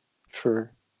and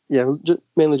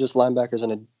mainly just linebackers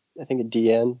and I think a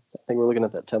DN. I think we're looking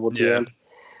at that Temple DN.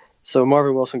 So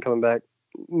Marvin Wilson coming back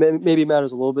maybe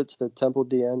matters a little bit to the Temple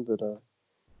DN, but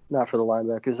not for the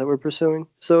linebackers that we're pursuing.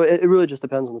 So it really just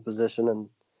depends on the position and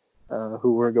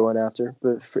who we're going after.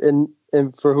 But for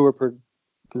who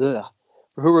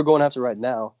we're going after right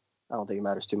now, I don't think it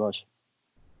matters too much.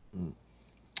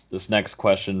 This next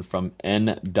question from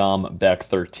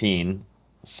ndombeck13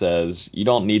 says, you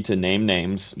don't need to name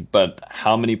names, but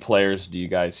how many players do you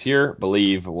guys here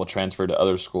believe will transfer to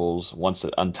other schools once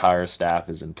the entire staff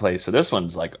is in place? So this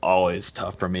one's like always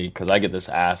tough for me because I get this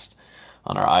asked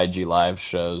on our IG live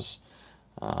shows.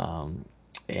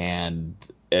 And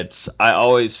I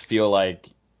always feel like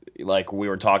we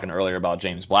were talking earlier about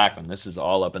James Blackman, this is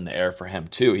all up in the air for him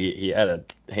too. He had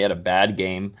a bad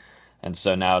game. And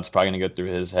so now it's probably going to go through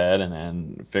his head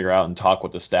and figure out and talk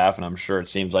with the staff. And I'm sure it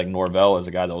seems like Norvell is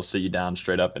a guy that will sit you down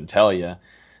straight up and tell you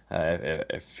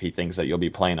if he thinks that you'll be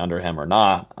playing under him or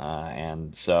not.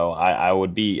 And so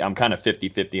I'm kind of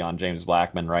 50-50 on James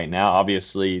Blackman right now.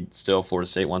 Obviously, still Florida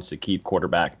State wants to keep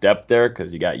quarterback depth there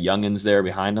because you got youngins there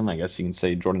behind him. I guess you can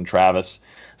say Jordan Travis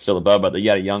still above, but you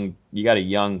got a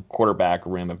young quarterback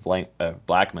room if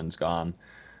Blackman's gone.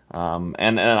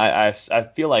 And I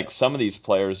feel like some of these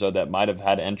players, though, that might have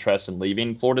had interest in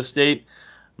leaving Florida State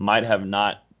might have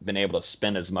not been able to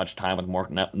spend as much time with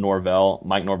Mike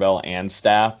Norvell and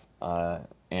staff.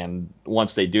 And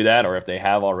once they do that, or if they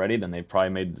have already, then they've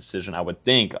probably made the decision, I would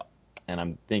think, and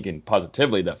I'm thinking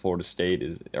positively that Florida State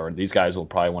these guys will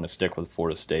probably want to stick with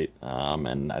Florida State.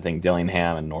 And I think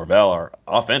Dillingham and Norvell are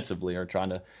trying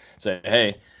to say,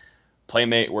 hey,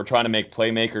 we're trying to make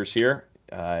playmakers here.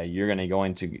 You're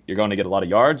going to get a lot of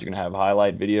yards. You're going to have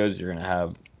highlight videos. You're going to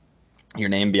have your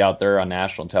name be out there on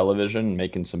national television,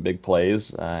 making some big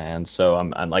plays. And so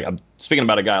I'm speaking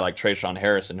about a guy like Trayshawn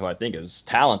Harrison, who I think is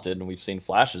talented, and we've seen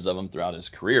flashes of him throughout his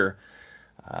career.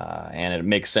 And it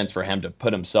makes sense for him to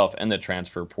put himself in the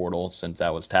transfer portal since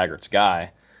that was Taggart's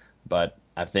guy. But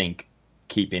I think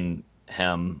keeping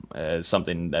him is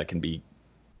something that can be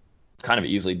kind of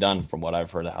easily done from what I've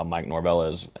heard of how Mike Norvell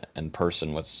is in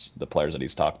person with the players that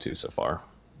he's talked to so far.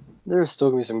 There's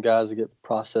still going to be some guys that get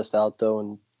processed out, though,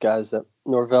 and guys that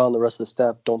Norvell and the rest of the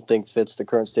staff don't think fits the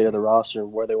current state of the roster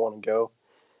and where they want to go.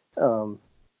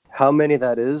 How many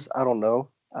that is, I don't know.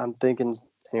 I'm thinking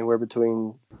anywhere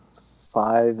between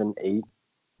 5 and 8,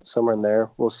 somewhere in there.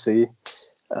 We'll see.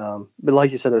 But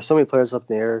like you said, there's so many players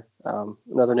up in the air.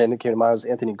 Another name that came to mind was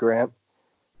Anthony Grant.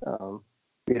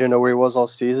 We didn't know where he was all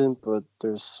season, but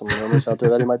there's some rumors out there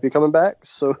that he might be coming back.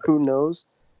 So who knows?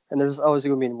 And there's always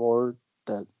going to be more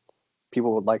that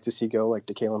people would like to see go, like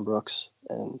DeKalen Brooks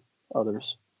and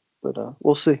others. But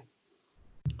we'll see.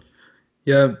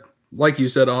 Yeah, like you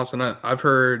said, Austin, I've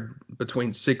heard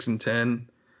between 6 and 10.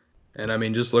 And, I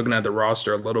mean, just looking at the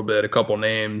roster a little bit, a couple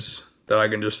names that I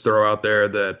can just throw out there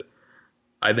that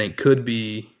I think could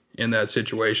be in that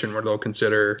situation where they'll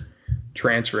consider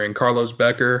transferring. Carlos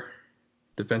Becker,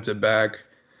 defensive back,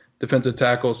 defensive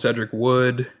tackle Cedric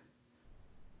Wood,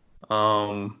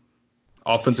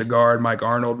 offensive guard Mike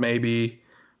Arnold maybe,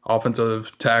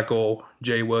 offensive tackle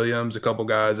Jay Williams, a couple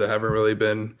guys that haven't really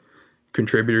been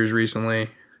contributors recently.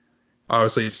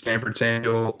 Obviously, Stanford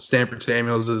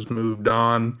Samuels has moved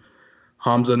on.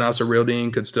 Hamza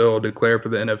Nasirildeen could still declare for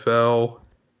the NFL.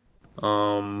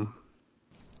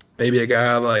 Maybe a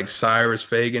guy like Cyrus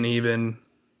Fagan even.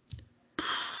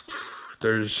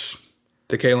 There's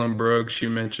DeKalen Brooks, you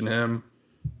mentioned him.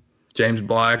 James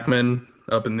Blackman,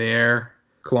 up in the air.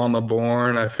 Kalon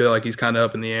LeBourne, I feel like he's kind of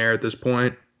up in the air at this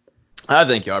point. I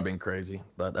think y'all are being crazy,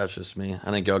 but that's just me.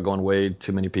 I think y'all going way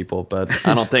too many people, but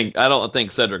I don't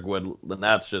think Cedric Wood. And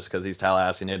that's just because he's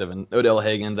Tallahassee native, and Odell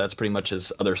Higgins, that's pretty much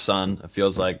his other son. It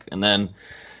feels like, and then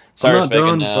Cyrus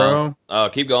Fagan. Bro. Oh,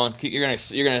 keep going. You're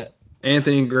gonna.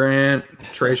 Anthony Grant,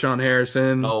 Trayshawn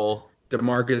Harrison,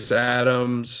 DeMarcus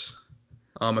Adams,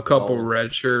 a couple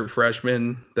redshirt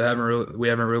freshmen that we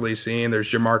haven't really seen. There's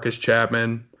Jamarcus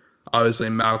Chapman. Obviously,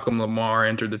 Malcolm Lamar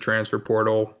entered the transfer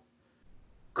portal.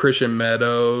 Christian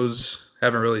Meadows,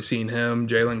 haven't really seen him.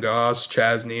 Jalen Goss,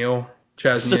 Chaz Neal.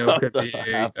 Chaz Neal could be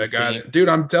a guy. Dude,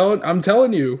 I'm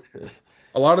telling you,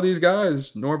 a lot of these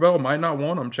guys, Norvell might not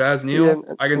want them. Chaz Neal, yeah,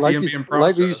 I can see him being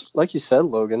processed. Like you said,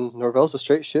 Logan, Norvell's a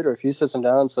straight shooter. If he sits them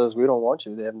down and says, we don't want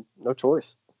you, they have no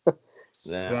choice.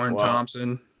 Warren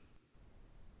Thompson.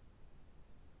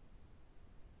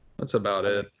 That's about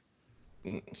it.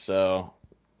 So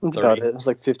that's about it. It was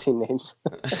like 15 names.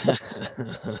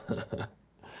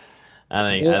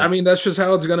 I mean, that's just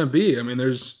how it's going to be. I mean,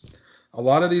 there's a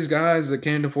lot of these guys that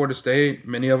came to Florida State.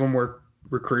 Many of them were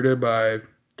recruited by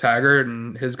Taggart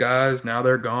and his guys. Now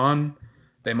they're gone.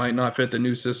 They might not fit the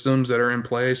new systems that are in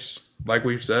place, like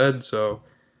we've said. So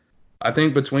I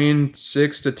think between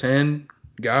 6 to 10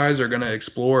 guys are going to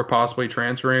explore possibly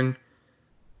transferring.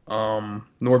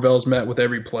 Norvell's met with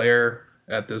every player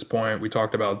at this point. We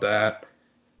talked about that.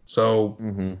 So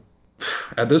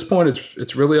at this point,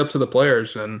 it's really up to the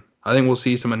players, and I think we'll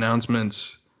see some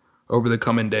announcements over the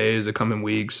coming days, the coming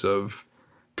weeks of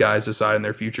guys deciding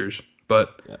their futures.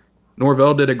 But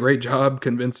Norvell did a great job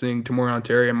convincing Tamorrion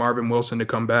Terry and Marvin Wilson to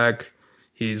come back.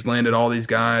 He's landed all these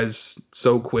guys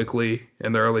so quickly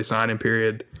in the early signing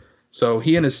period. So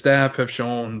he and his staff have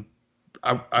shown,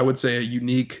 I would say, a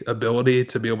unique ability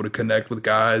to be able to connect with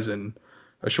guys in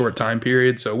a short time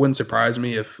period. So it wouldn't surprise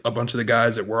me if a bunch of the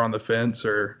guys that were on the fence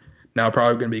are now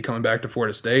probably going to be coming back to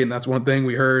Florida State. And that's one thing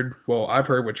we heard, well, I've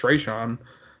heard with Trayshawn,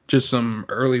 just some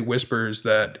early whispers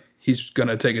that he's going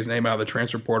to take his name out of the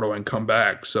transfer portal and come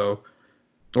back. So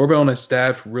Norvell and his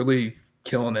staff really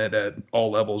killing it at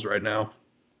all levels right now.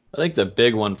 I think the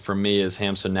big one for me is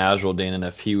Hamsah Nasruddin, and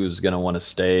if he was going to want to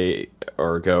stay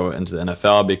or go into the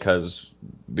NFL, because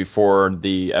before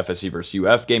the FSU versus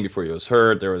UF game, before he was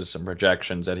hurt, there was some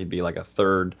projections that he'd be like a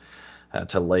third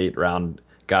to late round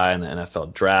guy in the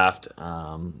NFL draft,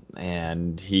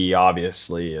 and he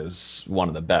obviously is one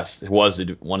of the best. Was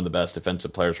one of the best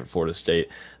defensive players for Florida State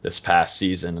this past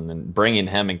season, and then bringing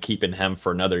him and keeping him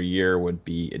for another year would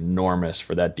be enormous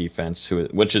for that defense,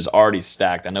 which is already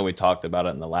stacked. I know we talked about it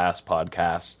in the last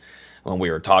podcast when we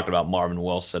were talking about Marvin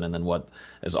Wilson, and then what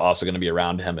is also going to be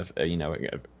around him if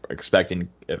expecting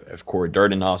if Corey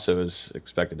Durden also is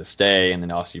expected to stay, and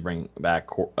then also you bring back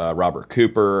Robert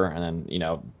Cooper, and then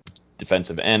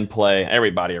defensive end play,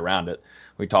 everybody around it.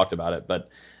 We talked about it, but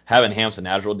having Hamsah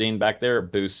Nasruddin back there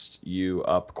boosts you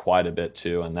up quite a bit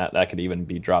too, and that could even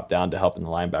be dropped down to help in the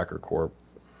linebacker corps.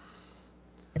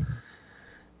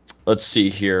 Let's see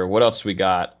here. What else we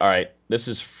got? All right, this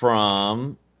is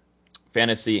from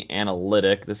Fantasy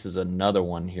Analytic. This is another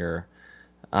one here.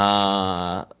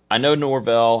 I know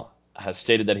Norvell has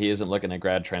stated that he isn't looking at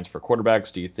grad transfer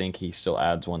quarterbacks. Do you think he still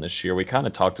adds one this year? We kind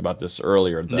of talked about this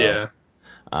earlier, though. Yeah.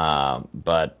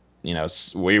 But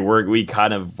we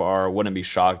kind of wouldn't be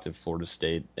shocked if Florida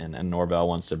State and Norvell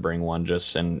wants to bring one,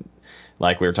 and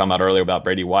like we were talking about earlier about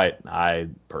Brady White. I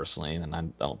personally, and I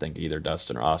don't think either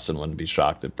Dustin or Austin wouldn't be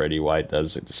shocked if Brady White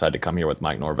does decide to come here with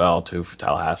Mike Norvell to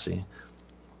Tallahassee.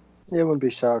 Yeah, I wouldn't be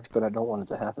shocked, but I don't want it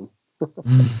to happen.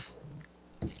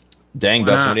 Dang,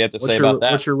 Dustin, what do you have to say about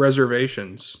that? What's your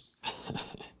reservations?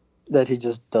 That he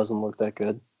just doesn't look that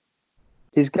good.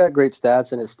 He's got great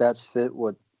stats, and his stats fit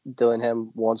what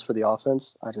Dillingham wants for the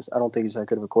offense. I don't think he's that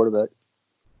good of a quarterback.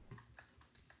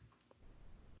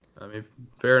 I mean,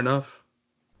 fair enough.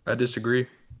 I disagree.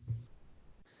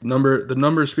 The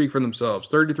numbers speak for themselves.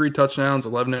 33 touchdowns,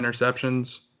 11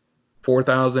 interceptions,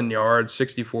 4,000 yards,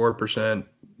 64%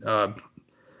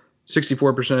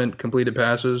 completed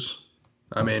passes.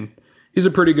 I mean, he's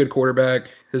a pretty good quarterback.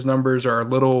 His numbers are a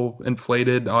little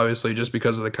inflated, obviously, just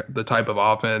because of the type of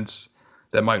offense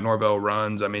that Mike Norvell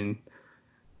runs. I mean,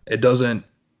 it doesn't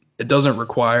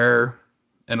require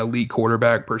an elite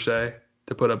quarterback per se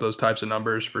to put up those types of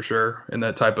numbers for sure in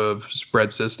that type of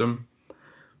spread system.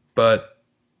 But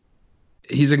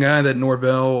he's a guy that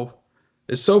Norvell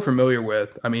is so familiar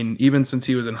with. I mean, even since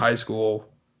he was in high school,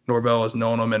 Norvell has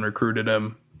known him and recruited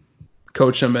him,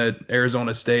 coached him at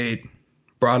Arizona State,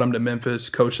 brought him to Memphis,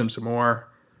 coached him some more.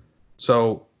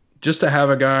 So just to have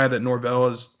a guy that Norvell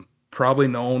is probably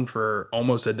known for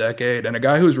almost a decade, and a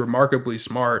guy who's remarkably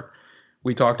smart.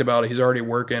 We talked about he's already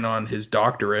working on his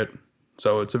doctorate,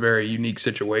 so it's a very unique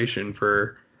situation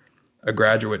for a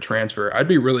graduate transfer. I'd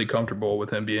be really comfortable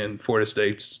with him being Florida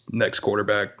State's next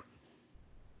quarterback.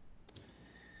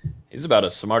 He's about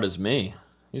as smart as me.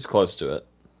 He's close to it.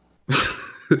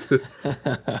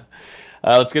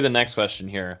 Let's get the next question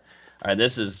here. All right,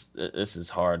 this is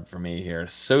hard for me here.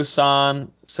 Sosa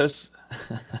on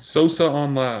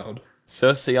Loud.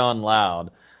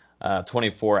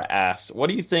 24 asks, what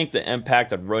do you think the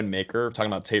impact of Rodemaker,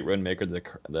 talking about Tate Rodemaker,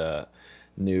 the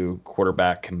new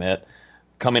quarterback commit,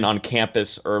 coming on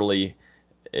campus early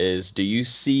is? Do you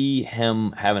see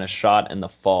him having a shot in the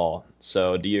fall?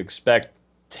 So do you expect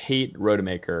Tate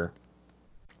Rodemaker,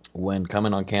 when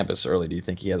coming on campus early, do you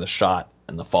think he has a shot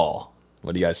in the fall?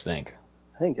 What do you guys think?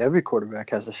 I think every quarterback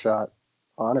has a shot,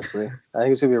 honestly. I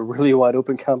think it's going to be a really wide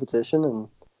open competition, and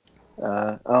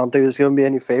I don't think there's going to be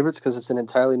any favorites because it's an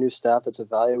entirely new staff that's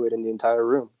evaluating the entire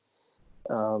room.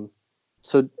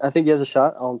 So I think he has a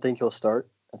shot. I don't think he'll start.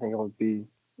 I think it will be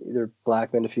either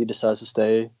Blackman if he decides to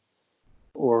stay,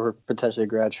 or potentially a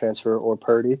grad transfer, or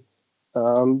Purdy.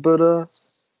 But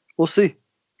we'll see.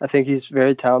 I think he's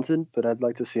very talented, but I'd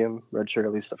like to see him redshirt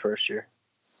at least the first year.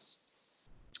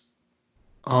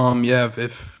 Yeah,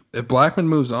 if Blackman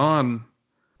moves on,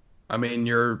 I mean,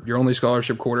 your only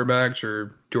scholarship quarterbacks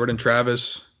are Jordan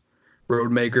Travis,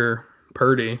 Roadmaker,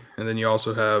 Purdy, and then you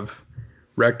also have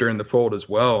Rector in the fold as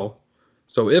well.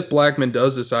 So if Blackman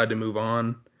does decide to move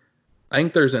on, I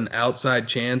think there's an outside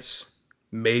chance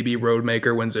maybe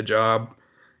Roadmaker wins a job.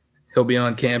 He'll be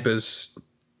on campus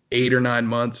 8 or 9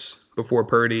 months before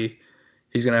Purdy.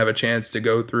 He's going to have a chance to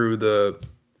go through the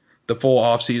full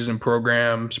offseason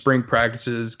program, spring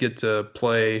practices, get to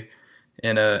play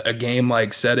in a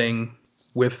game-like setting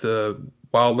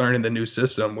while learning the new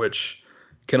system, which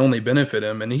can only benefit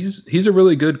him. And he's a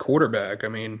really good quarterback. I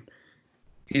mean,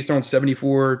 he's thrown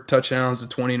 74 touchdowns to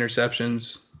 20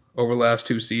 interceptions over the last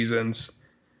 2 seasons.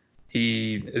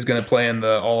 He is going to play in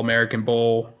the All-American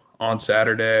Bowl on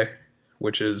Saturday,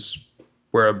 which is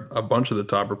where a bunch of the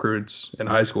top recruits in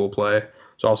high school play.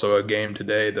 There's also a game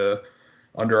today, the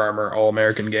Under Armour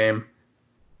All-American game,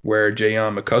 where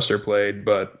Jayon McCuster played.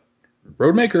 But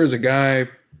Roadmaker is a guy,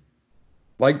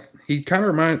 like, he kind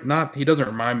of he doesn't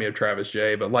remind me of Travis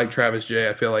Jay, but like Travis Jay,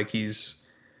 I feel like he's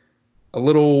a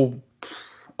little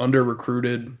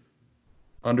under-recruited,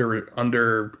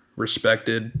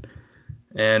 under-respected.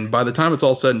 And by the time it's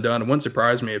all said and done, it wouldn't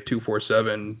surprise me if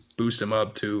 247 boosts him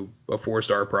up to a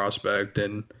 4-star prospect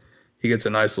and he gets a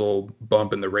nice little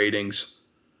bump in the ratings.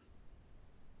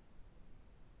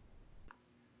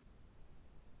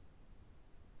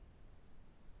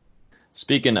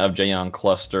 Speaking of Jayon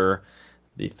Cluster,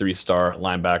 the 3-star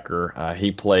linebacker,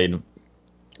 he played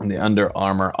in the Under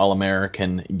Armour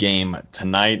All-American game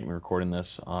tonight. We're recording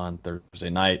this on Thursday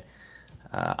night.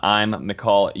 I'm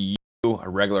McCall. A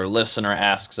regular listener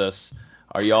asks us,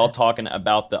 are y'all talking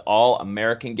about the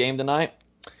All-American game tonight?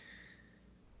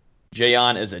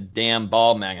 Jayon is a damn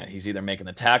ball magnet. He's either making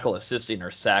the tackle, assisting,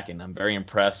 or sacking. I'm very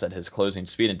impressed at his closing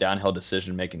speed and downhill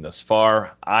decision-making thus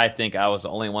far. I think I was the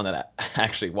only one that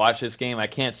actually watched this game. I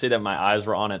can't say that my eyes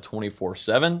were on it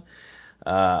 24/7,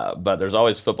 but there's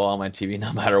always football on my TV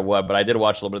no matter what. But I did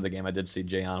watch a little bit of the game. I did see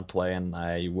Jayon play, and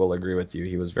I will agree with you.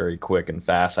 He was very quick and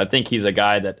fast. I think he's a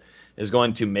guy that is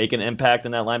going to make an impact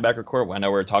in that linebacker corps. I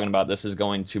know we're talking about this is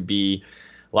going to be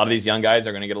a lot of these young guys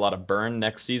are going to get a lot of burn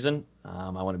next season. I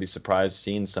wouldn't be surprised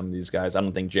seeing some of these guys. I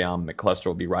don't think Jayon McCluster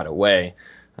will be right away.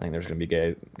 I think there's going to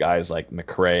be guys like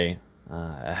McCray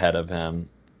ahead of him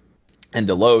and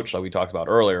Deloach, like we talked about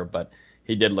earlier, but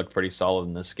he did look pretty solid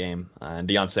in this game. And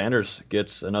Deion Sanders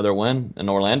gets another win in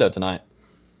Orlando tonight.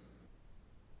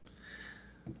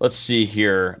 Let's see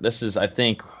here. This is, I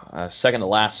think, second to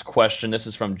last question. This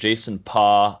is from Jason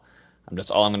Paw.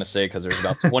 That's all I'm going to say because there's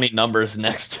about 20 numbers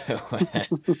next to it.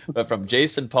 But from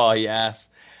Jason Paw, he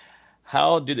asks,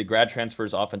 how do the grad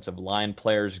transfers offensive line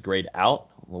players grade out?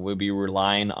 Will we be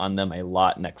relying on them a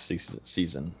lot next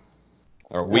season?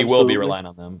 Or we will be relying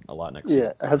on them a lot next season.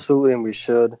 Yeah, absolutely, and we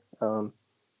should.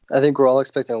 I think we're all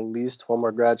expecting at least one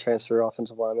more grad transfer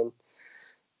offensive lineman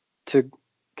to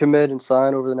commit and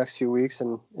sign over the next few weeks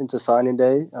and into signing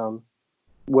day.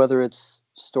 Whether it's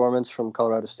Stormans from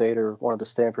Colorado State or one of the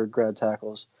Stanford grad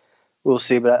tackles, we'll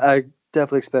see. But I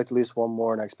definitely expect at least one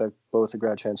more, and I expect both the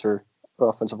grad transfer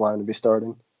offensive linemen to be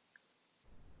starting.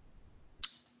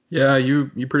 Yeah, you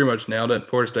pretty much nailed it.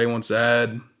 Florida State wants to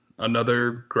add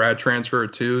another grad transfer or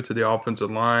two to the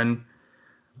offensive line.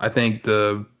 I think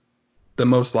the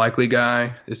most likely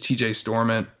guy is TJ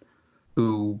Stormont,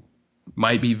 who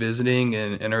might be visiting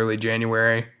in early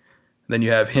January. Then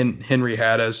you have Henry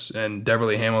Haddis and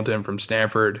Deverly Hamilton from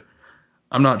Stanford.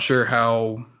 I'm not sure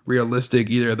how realistic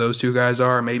either of those two guys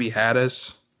are. Maybe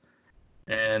Haddis.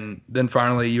 And then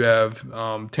finally you have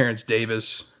Terrence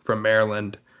Davis from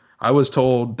Maryland. I was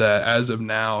told that as of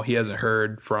now he hasn't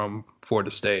heard from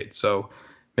Florida State. So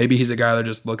maybe he's a guy they're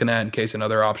just looking at in case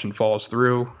another option falls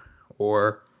through,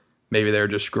 or maybe they're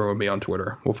just screwing me on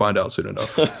Twitter. We'll find out soon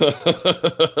enough.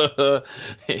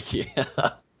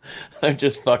 Yeah. I'm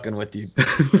just fucking with you,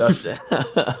 Dustin.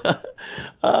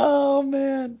 Oh,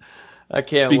 man. I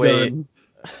can't wait.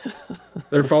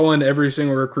 They're following every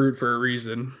single recruit for a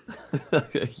reason.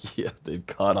 Yeah, they've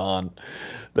caught on.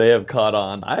 They have caught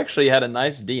on. I actually had a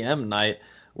nice DM night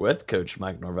with Coach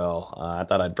Mike Norvell. I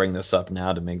thought I'd bring this up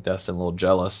now to make Dustin a little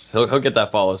jealous. He'll get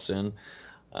that follow soon.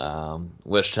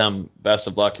 Wished him best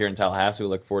of luck here in Tallahassee. We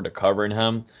look forward to covering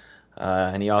him.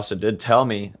 And he also did tell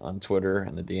me on Twitter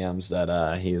and the DMs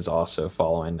that he is also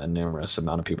following a numerous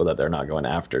amount of people that they're not going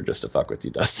after just to fuck with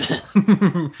you,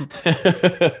 Dustin.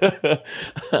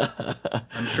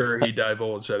 I'm sure he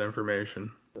divulged that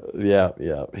information. Yeah,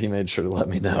 he made sure to let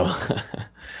me know.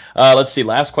 Let's see.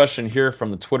 Last question here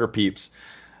from the Twitter peeps.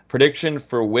 Prediction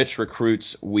for which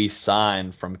recruits we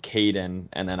sign from Caden,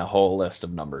 and then a whole list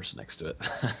of numbers next to it.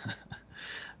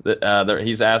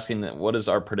 He's asking what is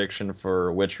our prediction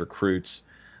for which recruits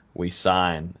we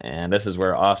sign, and this is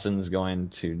where Austin's going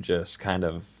to just kind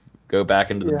of go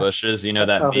back into the bushes. You know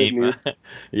that meme?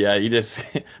 Yeah, you just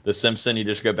the Simpson. You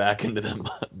just go back into the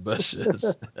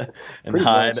bushes and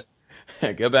hide.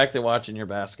 Go back to watching your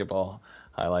basketball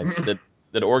highlights.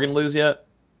 Did Oregon lose yet?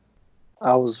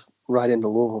 I was right into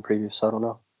Louisville preview, so I don't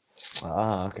know.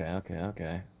 Ah,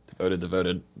 okay.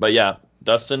 Devoted. But yeah,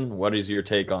 Dustin, what is your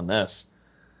take on this?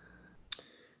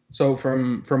 So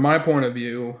from my point of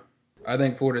view, I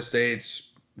think Florida State's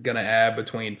going to add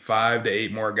between 5 to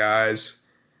 8 more guys,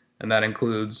 and that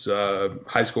includes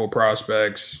high school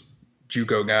prospects,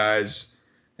 JUCO guys,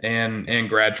 and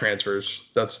grad transfers.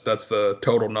 That's the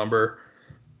total number.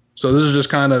 So this is just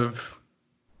kind of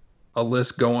a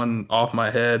list going off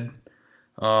my head.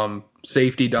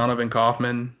 Safety Donovan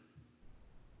Kaufman,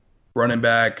 running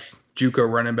back,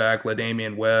 JUCO running back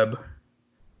LaDamian Webb.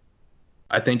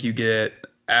 I think you get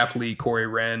athlete Corey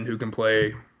Wren, who can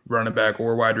play running back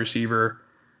or wide receiver.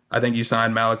 I think you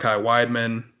sign Malachi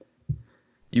Weidman.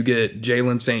 You get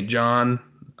Jalen St. John,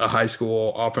 a high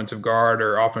school offensive guard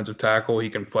or offensive tackle. He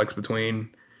can flex between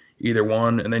either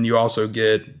one. And then you also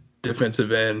get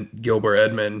defensive end Gilbert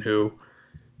Edmond, who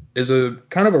is a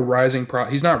kind of a rising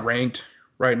he's not ranked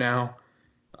right now.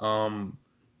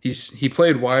 He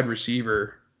played wide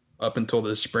receiver up until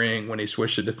this spring when he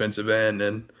switched to defensive end,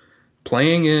 and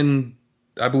playing in,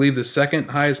 I believe, the second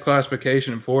highest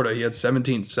classification in Florida, he had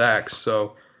 17 sacks.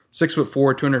 So 6'4",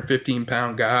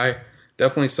 215-pound guy,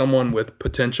 definitely someone with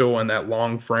potential and that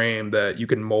long frame that you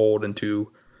can mold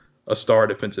into a star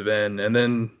defensive end. And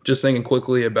then just thinking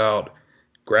quickly about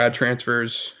grad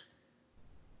transfers,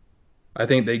 I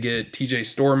think they get TJ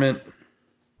Storment.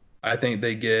 I think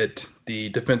they get the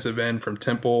defensive end from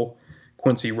Temple,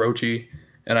 Quincy Roche,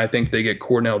 and I think they get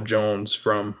Cornell Jones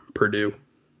from Purdue.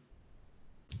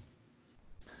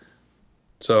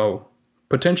 So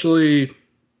potentially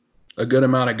a good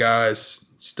amount of guys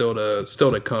still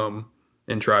to come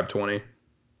in Tribe 20.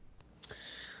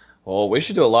 Well, we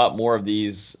should do a lot more of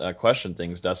these question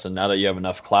things, Dustin, now that you have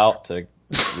enough clout to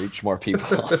reach more people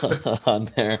on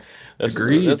there.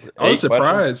 Agreed. I was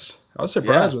surprised.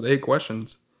 With 8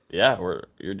 questions. Yeah,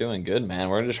 you're doing good, man.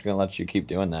 We're just gonna let you keep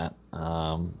doing that.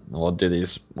 We'll do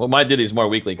these. We might do these more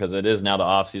weekly because it is now the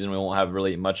off season. We won't have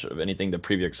really much of anything to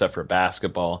preview except for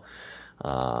basketball.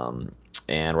 And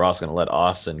we're also gonna let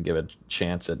Austin give a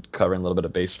chance at covering a little bit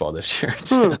of baseball this year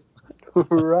too.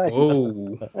 Right.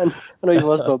 Whoa. I know even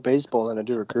less about baseball than I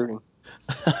do recruiting.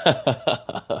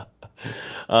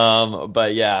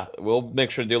 But yeah, we'll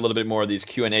make sure to do a little bit more of these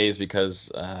Q&As because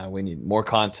we need more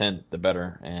content, the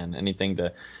better, and anything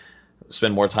to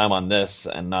spend more time on this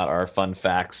and not our fun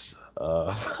facts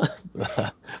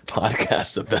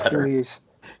podcast, the better. Please.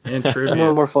 And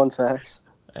trivia. More fun facts.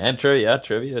 And trivia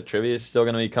is still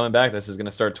going to be coming back. This is going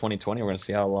to start 2020. We're going to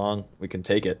see how long we can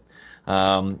take it.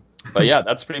 But yeah,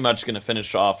 that's pretty much going to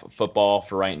finish off football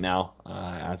for right now.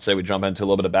 I'd say we jump into a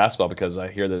little bit of basketball because I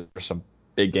hear that there's some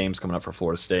big games coming up for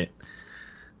Florida State.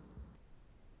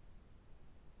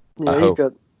 Yeah,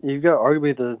 you've got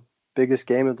arguably the biggest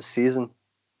game of the season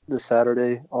this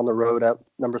Saturday on the road at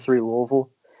number 3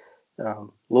 Louisville.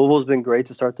 Louisville's been great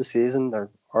to start the season. They're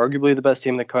arguably the best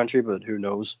team in the country, but who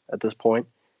knows at this point?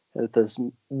 As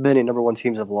many number 1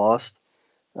 teams have lost.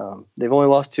 They've only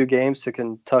lost 2 games to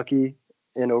Kentucky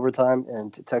in overtime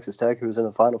and to Texas Tech, who was in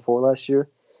the Final Four last year.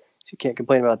 So you can't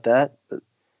complain about that. But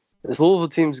this Louisville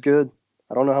team's good.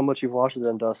 I don't know how much you've watched of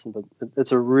them, Dustin, but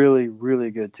it's a really,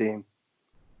 really good team.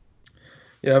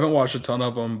 Yeah, I haven't watched a ton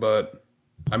of them, but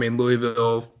I mean,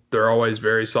 Louisville, they're always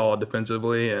very solid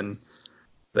defensively, and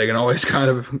they can always kind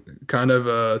of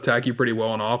attack you pretty well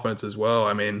on offense as well.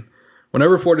 I mean,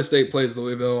 whenever Florida State plays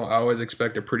Louisville, I always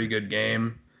expect a pretty good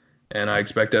game, and I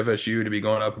expect FSU to be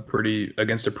going up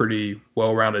against a pretty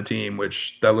well-rounded team,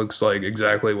 which that looks like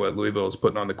exactly what Louisville is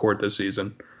putting on the court this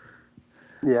season.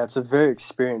 Yeah, it's a very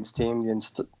experienced team.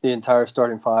 The entire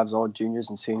starting 5 is all juniors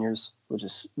and seniors, which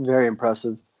is very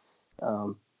impressive.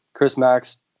 Chris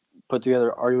Max put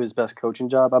together arguably his best coaching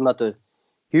job. I'm not the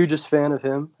hugest fan of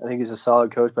him. I think he's a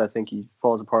solid coach, but I think he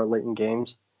falls apart late in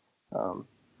games,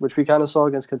 which we kind of saw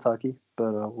against Kentucky,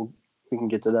 but we can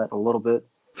get to that in a little bit.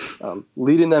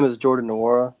 Leading them is Jordan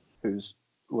Nwora,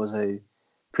 was a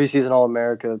preseason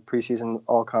All-America, preseason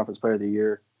All-Conference Player of the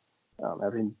Year,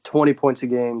 averaging 20 points a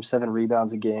game, 7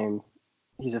 rebounds a game.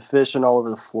 He's efficient all over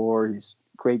the floor. He's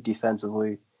great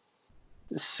defensively.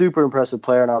 Super impressive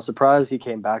player, and I was surprised he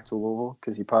came back to Louisville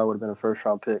because he probably would have been a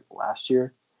first-round pick last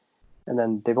year. And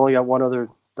then they've only got one other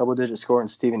double-digit scorer in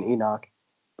Steven Enoch.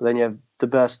 But then you have the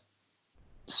best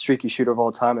streaky shooter of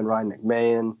all time in Ryan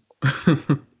McMahon.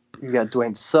 You got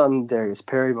Dwayne Sutton, Darius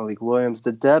Perry, Malik Williams.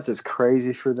 The depth is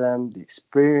crazy for them. The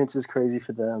experience is crazy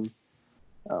for them.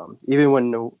 Even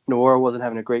when Noir wasn't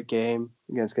having a great game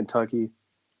against Kentucky,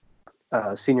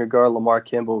 senior guard Lamar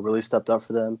Kimball really stepped up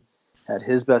for them, had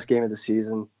his best game of the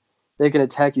season. They can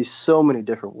attack you so many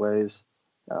different ways.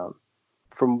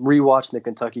 From rewatching the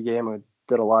Kentucky game, I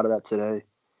did a lot of that today.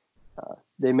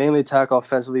 They mainly attack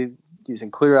offensively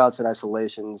using clear outs and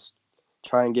isolations,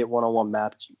 try and get one-on-one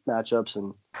matchups,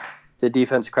 and the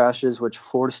defense crashes, which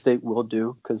Florida State will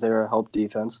do because they're a help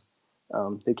defense.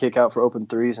 They kick out for open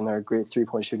threes, and they're a great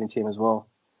three-point shooting team as well.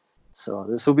 So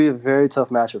this will be a very tough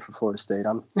matchup for Florida State.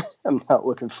 I'm not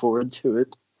looking forward to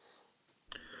it.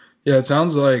 Yeah, it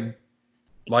sounds like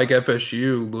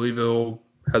FSU, Louisville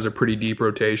has a pretty deep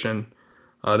rotation.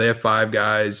 They have 5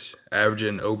 guys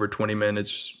averaging over 20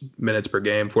 minutes per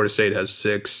game. Florida State has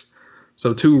 6.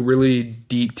 So 2 really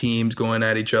deep teams going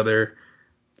at each other.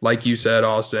 Like you said,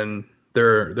 Austin,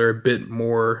 they're a bit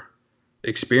more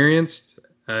experienced,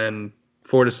 and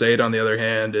Florida State, on the other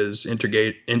hand, is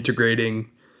integrating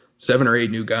 7 or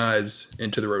 8 new guys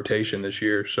into the rotation this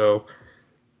year. So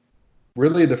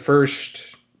really the first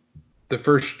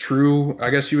true, I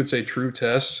guess you would say, true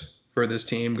test for this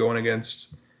team going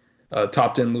against a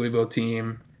top 10 Louisville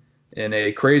team in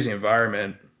a crazy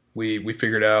environment. We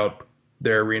figured out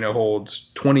their arena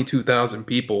holds 22,000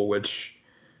 people, which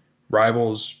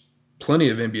rivals plenty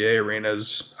of NBA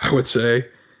arenas, I would say,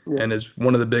 and is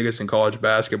one of the biggest in college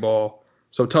basketball.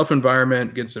 So tough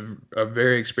environment against a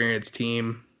very experienced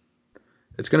team.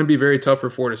 It's going to be very tough for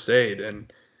Florida State.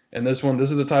 And this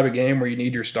is the type of game where you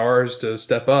need your stars to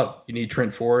step up. You need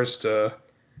Trent Forrest to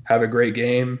have a great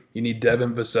game. You need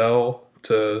Devin Vassell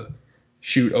to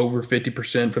shoot over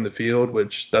 50% from the field,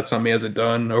 which that's something he hasn't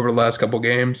done over the last couple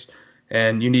games.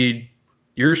 And you need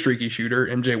your streaky shooter,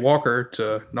 MJ Walker,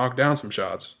 to knock down some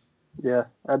shots. Yeah,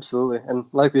 absolutely. And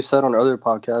like we said on our other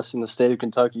podcasts, in the state of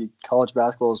Kentucky, college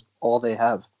basketball is all they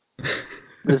have.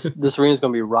 This arena is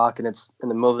going to be rocking. It's in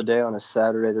the middle of the day on a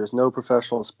Saturday. There's no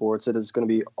professional sports. It is going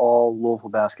to be all Louisville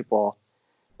basketball.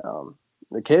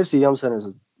 The KFC Yum Center is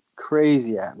a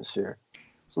crazy atmosphere.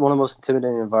 It's one of the most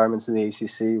intimidating environments in the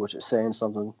ACC, which is saying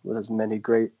something with as many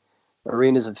great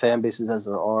arenas and fan bases as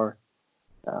there are.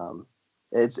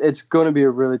 It's going to be a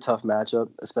really tough matchup,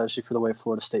 especially for the way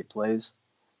Florida State plays.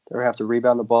 They're going to have to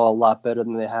rebound the ball a lot better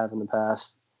than they have in the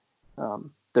past.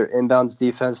 Their inbounds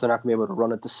defense, they're not going to be able to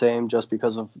run it the same just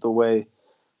because of the way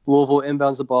Louisville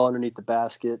inbounds the ball underneath the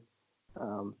basket.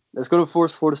 It's going to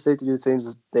force Florida State to do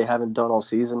things they haven't done all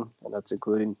season, and that's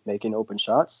including making open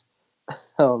shots.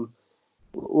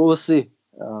 We'll see.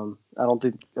 I don't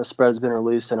think a spread has been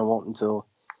released, and it won't until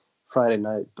Friday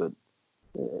night. But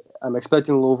I'm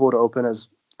expecting Louisville to open as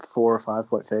 4 or 5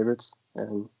 point favorites,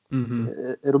 and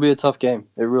it'll be a tough game.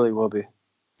 It really will be.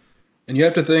 And you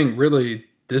have to think, really,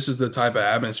 this is the type of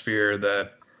atmosphere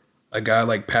that a guy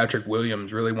like Patrick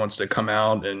Williams really wants to come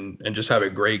out and just have a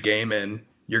great game in.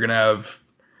 You're going to have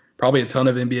probably a ton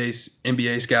of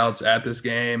NBA scouts at this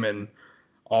game and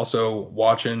also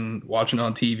watching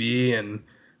on TV. And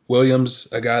Williams,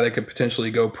 a guy that could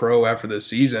potentially go pro after this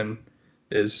season,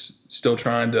 is still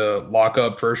trying to lock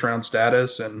up first-round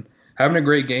status and having a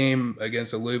great game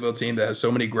against a Louisville team that has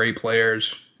so many great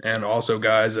players and also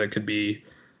guys that could be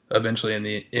eventually in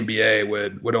the NBA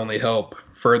would only help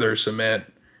further cement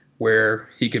where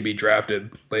he could be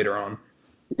drafted later on.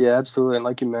 Yeah, absolutely. And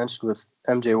like you mentioned with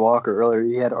MJ Walker earlier,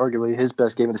 he had arguably his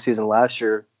best game of the season last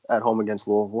year at home against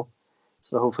Louisville.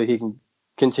 So hopefully he can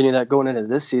continue that going into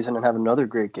this season and have another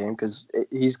great game because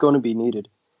he's going to be needed.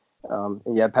 And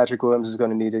yeah, Patrick Williams is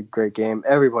going to need a great game.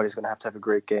 Everybody's going to have a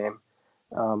great game.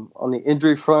 On the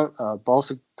injury front,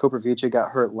 Balsa Koprivica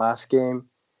got hurt last game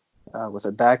with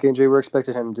a back injury. We're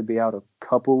expecting him to be out a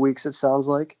couple weeks, it sounds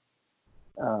like.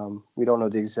 We don't know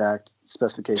the exact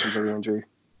specifications of the injury,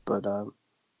 but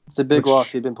it's a big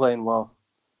loss. He'd been playing well.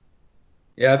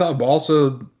 Yeah, I thought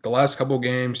Balsa, the last couple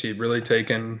games, he'd really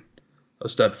taken a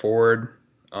step forward.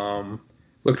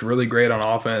 Looked really great on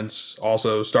offense,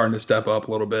 also starting to step up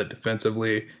a little bit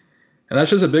defensively. And that's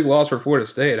just a big loss for Florida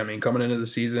State. I mean, coming into the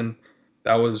season,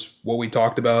 that was what we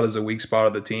talked about as a weak spot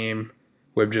of the team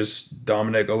with just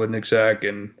Dominic Olejniczak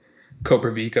and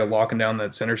Koprivica locking down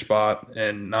that center spot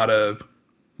and not a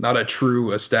not a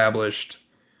true established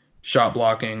shot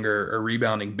blocking or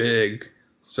rebounding big.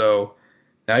 So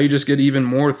now you just get even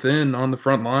more thin on the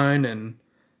front line, and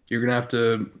you're going to have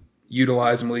to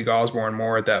utilize Malik Osborne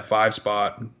more at that 5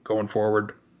 spot going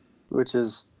forward. Which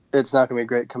is, it's not going to be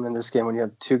great coming in this game when you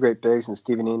have 2 great bigs and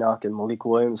Steven Enoch and Malik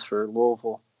Williams for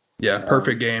Louisville. Yeah,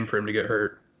 perfect game for him to get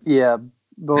hurt. Yeah,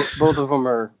 both of them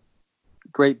are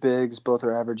great bigs. Both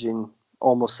are averaging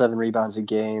almost 7 rebounds a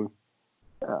game.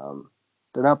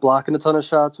 They're not blocking a ton of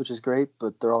shots, which is great,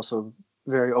 but they're also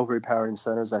very overpowering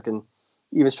centers that can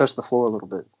even stretch the floor a little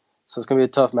bit. So it's going to be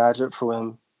a tough matchup for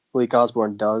when Malik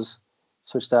Osborne does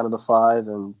switch down to the 5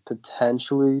 and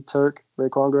potentially Turk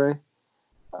Raekwon Gray.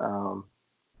 I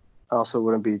also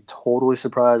wouldn't be totally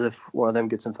surprised if one of them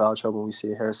gets in foul trouble and we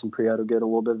see Harrison Prieto get a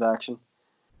little bit of action.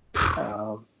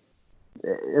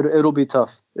 It'll be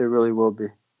tough. It really will be.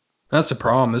 That's the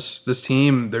problem. This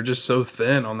team, they're just so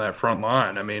thin on that front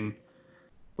line. I mean,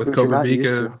 with Which you're not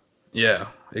used Koprivica, to. yeah,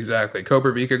 exactly.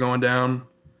 Koprivica going down.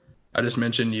 I just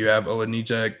mentioned you have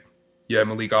Olenicek, you have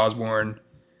Malik Osborne,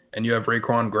 and you have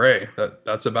Raekwon Gray.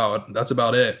 That's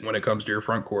about it when it comes to your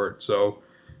front court. So,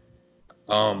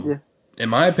 Yeah. in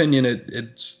my opinion,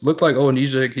 it's looked like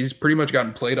Olenicek, he's pretty much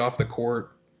gotten played off the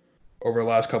court over the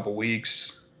last couple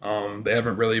weeks. They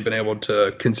haven't really been able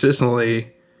to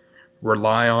consistently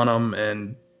rely on him,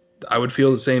 and I would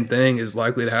feel the same thing is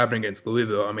likely to happen against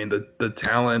Louisville. I mean, the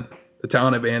talent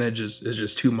advantage is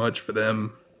just too much for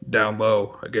them down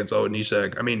low against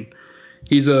Olenicek. I mean,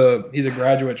 he's a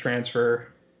graduate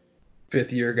transfer,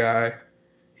 5th-year guy.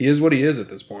 He is what he is at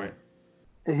this point.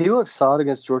 He looked solid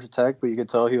against Georgia Tech, but you could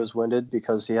tell he was winded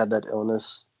because he had that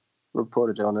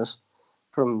reported illness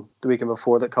from the weekend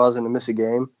before that caused him to miss a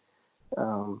game.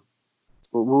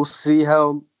 We'll see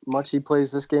how much he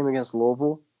plays this game against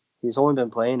Louisville. He's only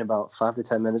been playing about 5 to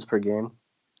 10 minutes per game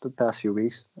the past few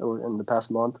weeks or in the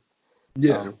past month.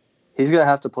 Yeah. He's going to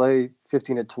have to play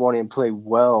 15 to 20 and play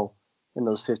well in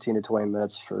those 15 to 20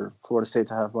 minutes for Florida State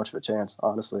to have much of a chance,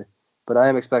 honestly. But I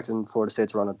am expecting Florida State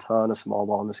to run a ton of small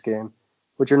ball in this game,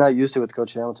 which you're not used to with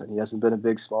Coach Hamilton. He hasn't been a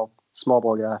big small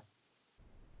ball guy.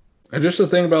 And just the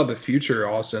thing about the future,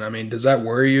 Austin, I mean, does that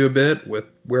worry you a bit with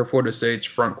where Florida State's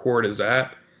front court is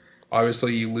at?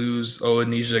 Obviously, you lose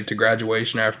Olenicek to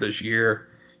graduation after this year.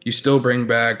 You still bring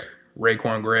back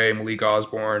Raekwon Gray, Malik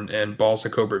Osborne, and Balsa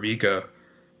Koprivica.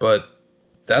 But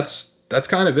that's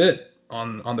kind of it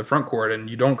on the front court. And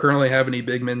you don't currently have any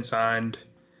big men signed.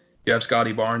 You have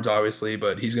Scotty Barnes, obviously,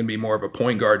 but he's going to be more of a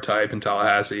point guard type in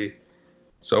Tallahassee.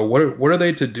 So what are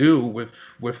they to do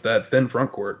with that thin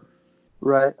front court?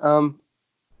 Right.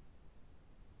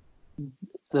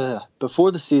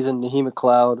 Before the season, Naheem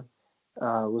McLeod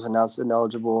was announced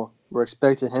ineligible. We're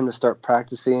expecting him to start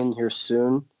practicing here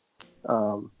soon.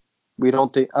 I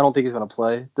don't think he's going to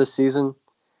play this season.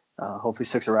 Hopefully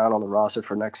sticks around on the roster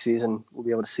for next season. We'll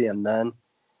be able to see him then.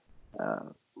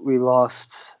 We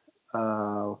lost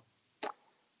what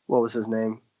was his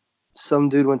name? Some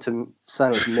dude went to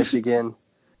sign with Michigan.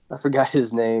 I forgot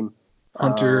his name.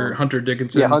 Hunter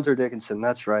Dickinson. Yeah, Hunter Dickinson.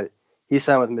 That's right. He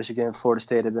signed with Michigan. Florida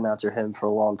State had been after him for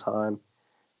a long time.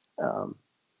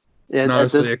 And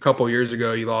obviously, a couple years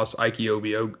ago, you lost Ike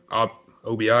Obiagu.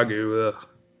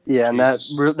 Yeah, and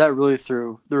that really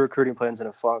threw the recruiting plans in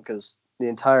a funk because the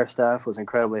entire staff was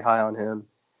incredibly high on him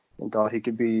and thought he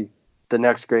could be the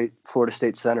next great Florida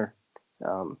State center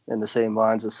in the same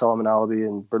lines as Solomon Alabi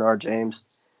and Bernard James.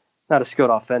 Not as skilled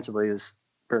offensively as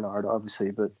Bernard,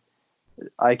 obviously, but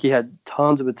Ike had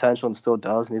tons of potential and still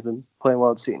does, and he's been playing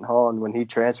well at Seton Hall. And when he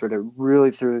transferred, it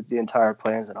really threw the entire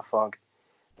plans in a funk.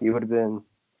 He would have been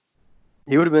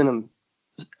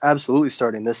absolutely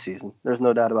starting this season. There's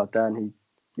no doubt about that, and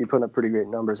he put up pretty great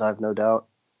numbers. I have no doubt.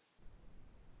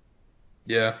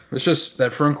 Yeah, it's just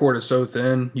that front court is so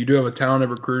thin. You do have a talented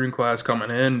recruiting class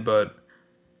coming in, but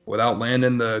without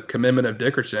landing the commitment of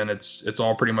Dickerson, it's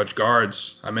all pretty much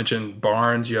guards. I mentioned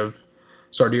Barnes. You have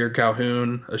Sardir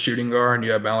Calhoun, a shooting guard, and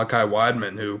you have Malachi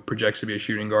Weidman, who projects to be a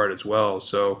shooting guard as well.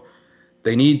 So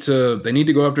they need to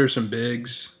go after some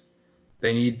bigs.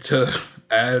 They need to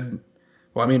add.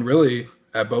 Well, I mean, really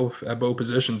at both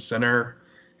positions, center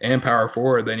and power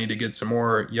forward, they need to get some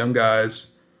more young guys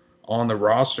on the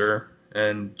roster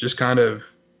and just kind of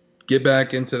get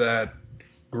back into that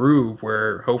groove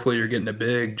where hopefully you're getting a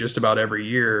big just about every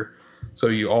year. So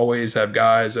you always have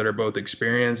guys that are both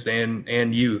experienced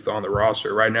and youth on the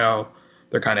roster. Right now,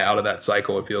 they're kind of out of that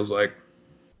cycle, it feels like.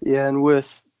 Yeah, and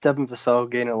with Devin Vassell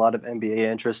gaining a lot of NBA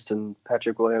interest and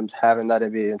Patrick Williams having that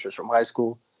NBA interest from high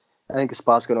school, I think a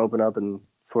spot's going to open up and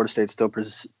Florida State's still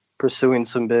pursuing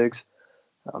some bigs.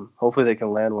 Hopefully they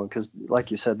can land one because,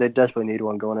 like you said, they desperately need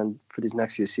one going in for these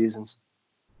next few seasons.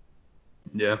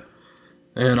 Yeah.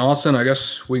 And Austin, I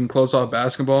guess we can close off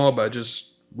basketball by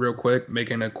just real quick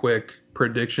making a quick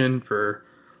prediction for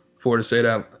Florida State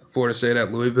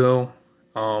at Louisville.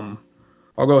 I'll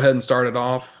go ahead and start it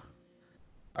off.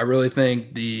 I really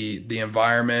think the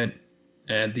environment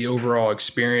and the overall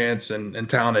experience and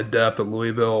talented depth of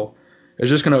Louisville is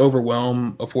just going to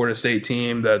overwhelm a Florida State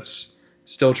team that's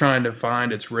still trying to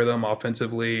find its rhythm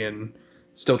offensively and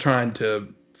still trying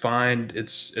to find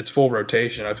its full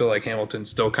rotation. I feel like Hamilton's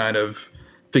still kind of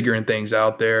figuring things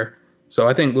out there. So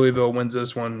I think Louisville wins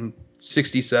this one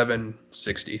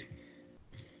 67-60.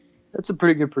 That's a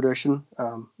pretty good prediction.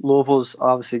 Louisville's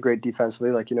obviously great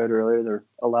defensively. Like you noted earlier, they're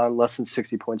allowing less than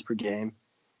 60 points per game,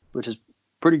 which is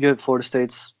pretty good. Florida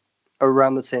State's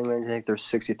around the same range. I think they're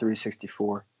 63,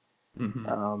 64.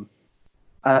 Mm-hmm.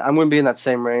 I'm going to be in that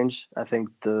same range. I think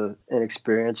the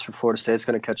inexperience for Florida State is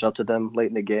going to catch up to them late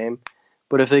in the game.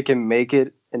 But if they can make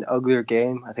it an uglier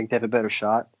game, I think they have a better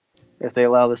shot. If they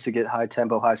allow this to get high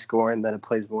tempo, high scoring, then it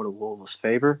plays more to Louisville's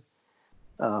favor.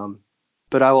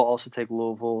 But I will also take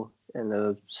Louisville in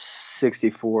a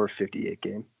 64-58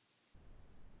 game.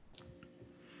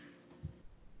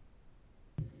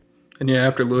 And yeah,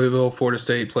 after Louisville, Florida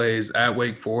State plays at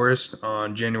Wake Forest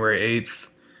on January 8th.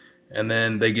 And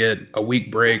then they get a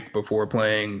week break before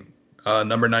playing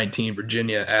number 19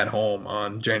 Virginia at home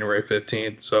on January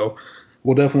 15th. So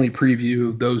we'll definitely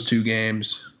preview those two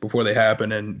games before they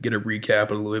happen and get a recap of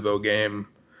the Louisville game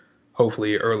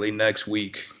hopefully early next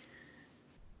week.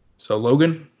 So,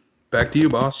 Logan, back to you,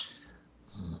 boss.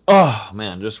 Oh,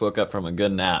 man, just woke up from a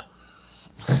good nap.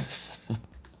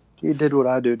 You did what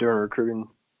I do during recruiting.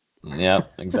 Yeah,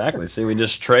 exactly. See, we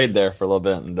just trade there for a little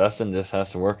bit, and Dustin just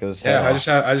has to work his head off.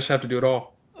 I just have to do it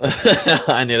all.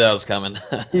 I knew that was coming.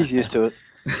 He's used to it.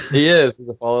 He is.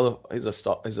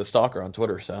 He's a stalker on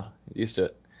Twitter, so he's used to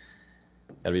it.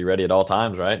 Got to be ready at all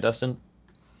times, right, Dustin?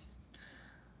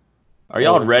 Are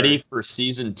y'all ready for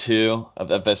season 2 of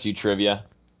FSU Trivia?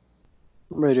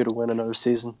 I'm ready to win another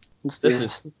season.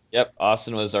 Yep,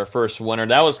 Austin was our first winner.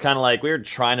 That was kind of like we were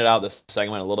trying it out this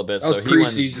segment a little bit, so he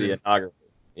wins the inaugural.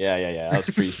 Yeah. That was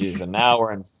preseason. Now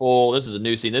we're in full. This is a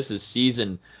new season. This is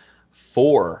season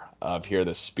 4 of Hear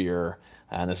the Spear,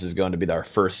 and this is going to be our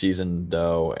first season,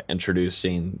 though,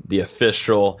 introducing the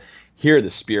official Hear the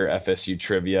Spear FSU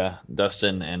Trivia.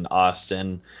 Dustin and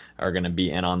Austin are going to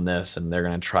be in on this, and they're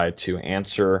going to try to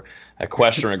answer a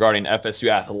question regarding FSU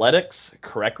athletics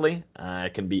correctly.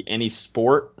 It can be any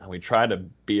sport. We try to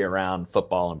be around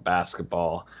football and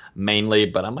basketball mainly,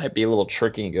 but I might be a little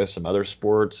tricky and go some other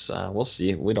sports. We'll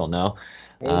see. We don't know.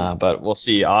 But we'll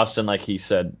see. Austin, like he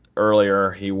said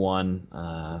earlier, he won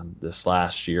this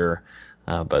last year.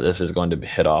 But this is going to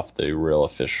hit off the real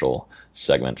official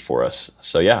segment for us.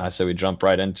 So, yeah, I say we jump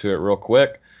right into it real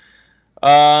quick.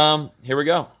 Here we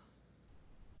go.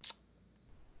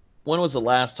 When was the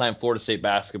last time Florida State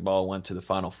basketball went to the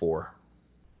Final Four?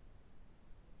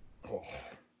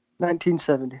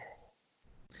 1970.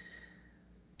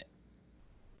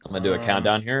 I'm going to do a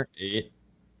countdown here. 8,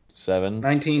 7.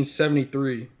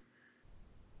 1973.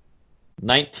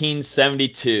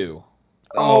 1972.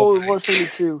 Oh, it was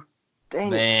 72.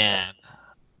 Dang man.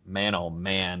 Man, oh,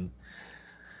 man.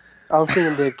 I was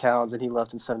thinking Dave Cowens, and he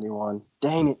left in 71.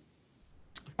 Dang it.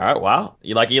 All right, wow.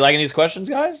 You liking these questions,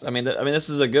 guys? I mean, this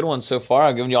is a good one so far.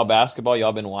 I've given y'all basketball.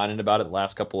 Y'all been whining about it the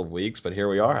last couple of weeks, but here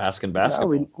we are asking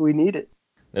basketball. Yeah, we need it.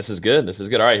 This is good.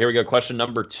 All right, here we go. Question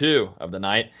number 2 of the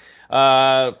night.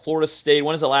 Florida State,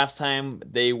 when is the last time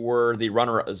they were the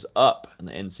runners-up in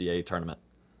the NCAA tournament?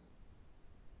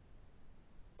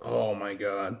 Oh, my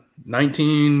God.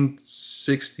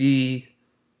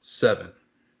 1967.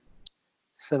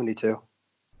 72.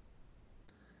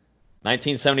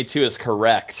 1972 is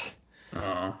correct.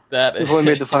 That We've only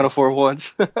made the Final Four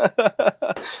once.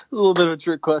 A little bit of a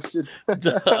trick question.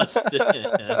 Dustin.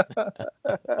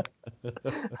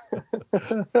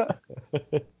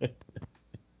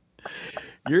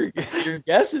 Your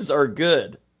guesses are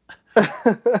good,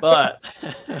 but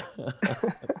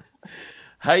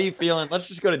how you feeling? Let's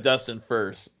just go to Dustin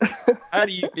first. How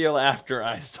do you feel after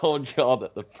I told y'all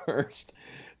that the first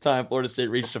time Florida State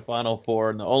reached the Final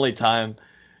Four and the only time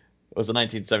was in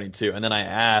 1972, and then I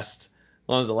asked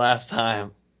when was the last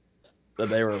time that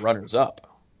they were runners-up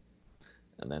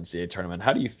in the NCAA tournament?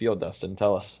 How do you feel, Dustin?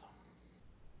 Tell us.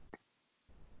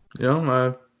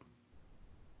 I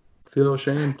feel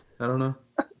ashamed. I don't know.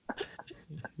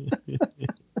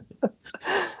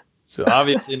 So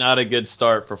obviously not a good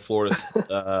start for Florida.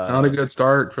 Not a good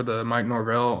start for the Mike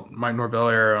Norvell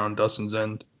era on Dustin's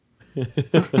end.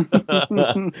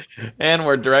 And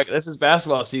we're direct. This is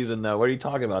basketball season, though. What are you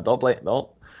talking about? Don't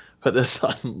put this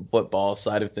on football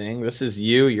side of thing. This is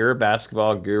you. You're a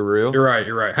basketball guru. You're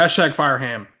right. Hashtag fire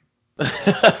Ham.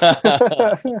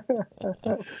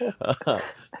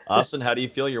 Austin, how do you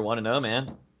feel? You're 1-0, man.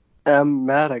 I'm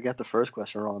mad I got the first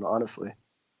question wrong, honestly.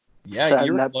 Yeah,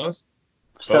 you were close.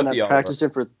 Said I practiced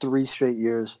it for 3 straight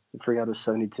years. I forgot it was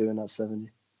 72 and not 70.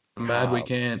 I'm mad we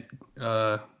can't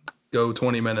go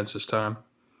 20 minutes this time.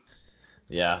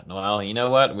 Yeah, well, you know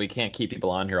what? We can't keep people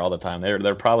on here all the time.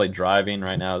 They're probably driving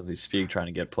right now as we speak, trying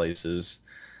to get places,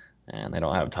 and they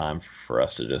don't have time for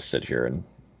us to just sit here and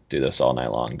do this all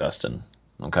night long, Dustin.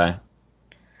 Okay?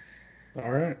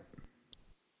 All right.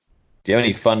 Do you have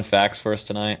any fun facts for us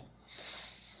tonight?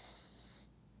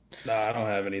 Nah, I don't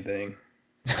have anything.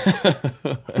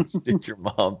 Did your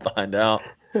mom find out?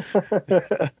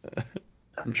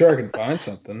 I'm sure I can find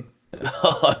something.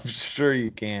 Oh, I'm sure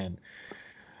you can.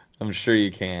 I'm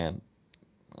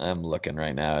looking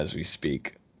right now as we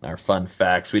speak. Our fun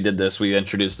facts. We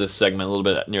introduced this segment a little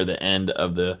bit near the end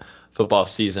of the football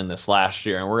season this last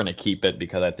year, and we're going to keep it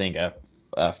because I think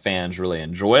fans really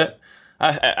enjoy it.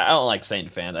 I don't like saying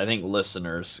fans. I think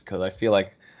listeners, because I feel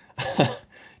like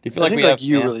do you feel like we have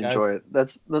you fans, really guys? enjoy it.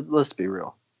 Let's be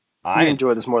real. I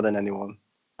enjoy this more than anyone.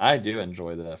 I do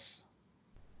enjoy this.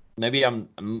 Maybe I'm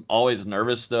always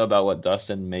nervous though about what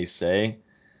Dustin may say.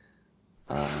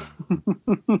 I'm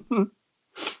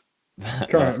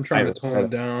trying to tone it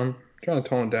down. Trying to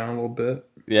tone it down a little bit.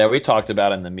 Yeah, we talked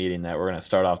about in the meeting that we're going to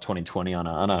start off 2020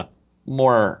 on a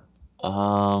more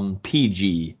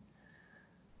PG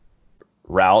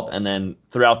route, and then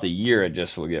throughout the year it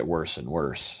just will get worse and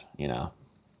worse, you know.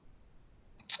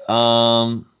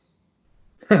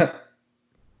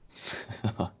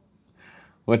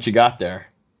 What you got there?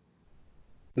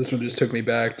 This one just took me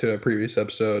back to a previous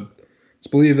episode. It's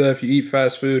believed that if you eat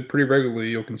fast food pretty regularly,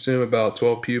 you'll consume about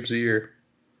 12 pubes a year.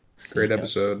 Great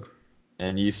episode.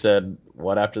 And you said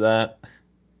what after that?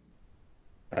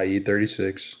 I eat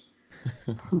 36.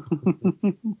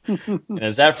 And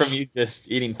is that from you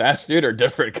just eating fast food or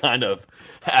different kind of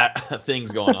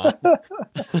things going on?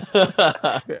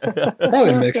 Probably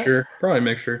a mixture.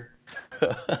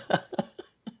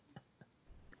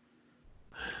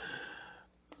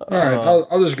 All right,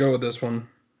 I'll just go with this one.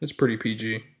 It's pretty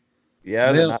PG.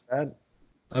 Yeah, not bad.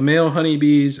 A male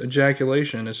honeybee's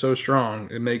ejaculation is so strong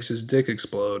it makes his dick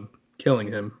explode, killing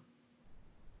him.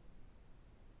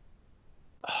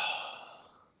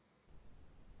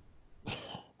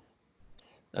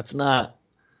 That's not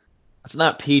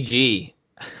PG.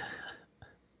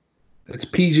 It's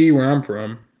PG where I'm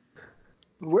from.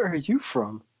 Where are you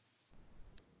from?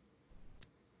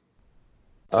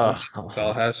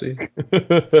 Tallahassee.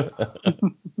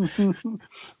 Do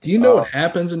you know what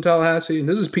happens in Tallahassee? And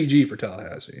this is PG for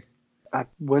Tallahassee. I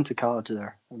went to college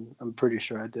there. I'm pretty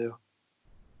sure I do.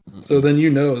 So then you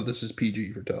know this is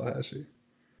PG for Tallahassee.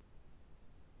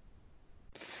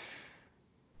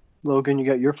 Logan, you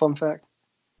got your fun fact?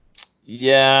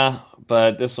 Yeah,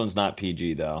 but this one's not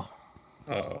PG though.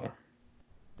 Oh.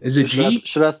 Is it G?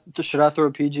 Should I throw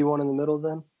a PG one in the middle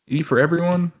then? E for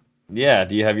everyone? Yeah.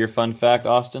 Do you have your fun fact,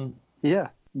 Austin? Yeah.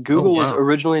 Google was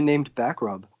originally named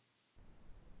Backrub.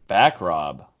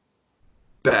 Backrub?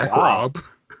 Backrub?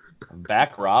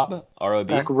 Backrub?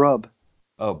 R-O-B? Backrub.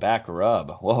 Oh,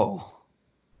 Backrub. Whoa.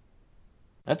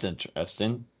 That's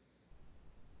interesting.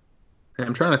 Hey,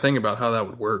 I'm trying to think about how that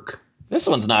would work. This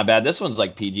one's not bad. This one's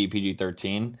like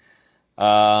PG-13.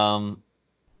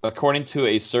 According to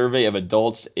a survey of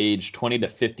adults aged 20 to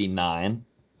 59,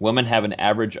 women have an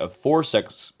average of 4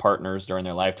 sex partners during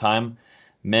their lifetime.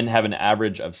 Men have an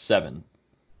average of 7.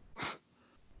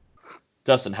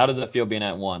 Dustin, how does it feel being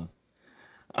at 1?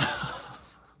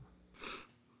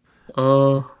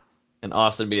 And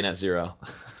Austin being at 0.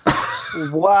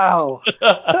 Wow.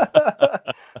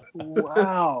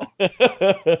 Wow.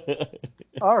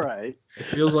 All right. It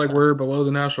feels like we're below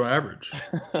the national average.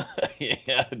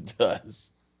 Yeah, it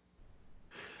does.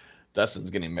 Dustin's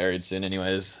getting married soon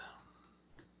anyways.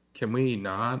 Can we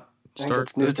not start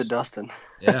it's news to Dustin.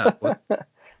 Yeah.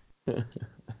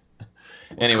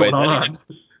 Anyway, nothing.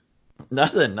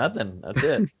 That's it.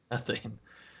 Nothing.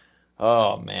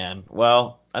 Oh, man.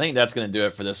 Well, I think that's going to do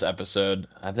it for this episode.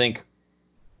 I think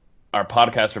our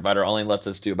podcast provider only lets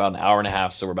us do about an hour and a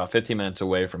half, so we're about 15 minutes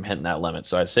away from hitting that limit.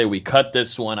 So I'd say we cut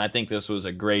this one. I think this was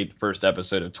a great first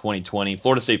episode of 2020.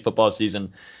 Florida State football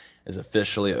season is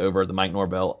officially over. The Mike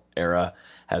Norvell era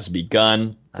has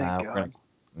begun.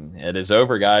 It is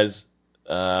over, guys.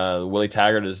 Willie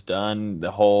Taggart is done.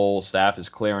 The whole staff is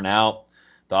clearing out.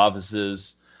 The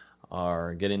offices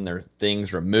are getting their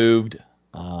things removed.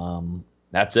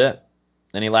 That's it.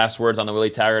 Any last words on the Willie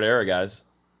Taggart era, guys?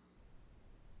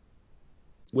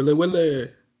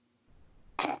 Willie.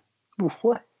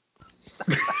 What?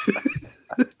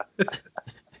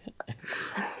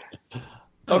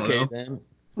 Okay, then.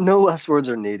 No less words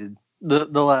are needed. The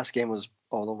last game was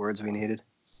all the words we needed.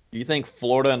 Do you think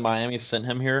Florida and Miami sent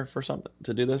him here for something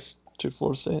to do this to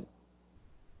Florida State?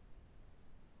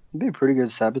 It'd be a pretty good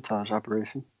sabotage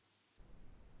operation.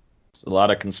 There's a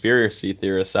lot of conspiracy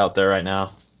theorists out there right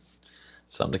now.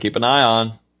 Something to keep an eye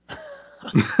on.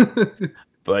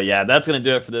 But yeah, that's going to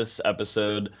do it for this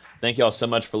episode. Thank you all so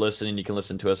much for listening. You can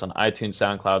listen to us on iTunes,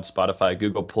 SoundCloud, Spotify,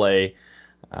 Google Play,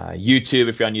 YouTube.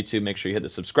 If you're on YouTube, make sure you hit the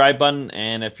subscribe button.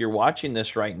 And if you're watching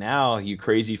this right now, you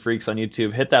crazy freaks on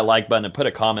YouTube, hit that like button and put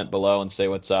a comment below and say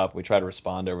what's up. We try to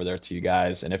respond over there to you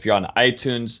guys. And if you're on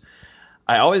iTunes,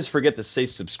 I always forget to say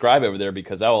subscribe over there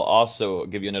because that will also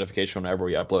give you a notification whenever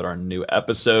we upload our new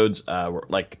episodes.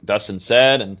 Like Dustin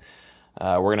said, and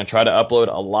we're going to try to upload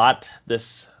a lot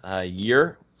this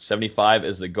year. 75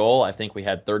 is the goal. I think we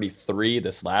had 33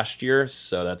 this last year,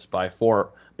 so that's by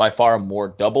far more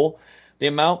double the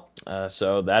amount.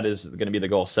 So that is going to be the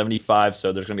goal, 75.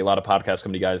 So there's going to be a lot of podcasts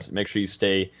coming to you guys. Make sure you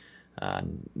stay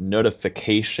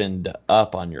notificationed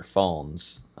up on your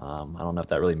phones. I don't know if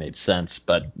that really made sense,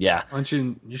 but yeah. Why don't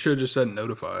you should have just said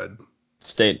notified.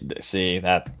 See,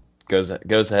 that goes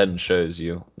ahead and shows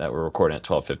you that we're recording at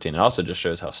 12:15. It also just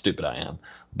shows how stupid I am.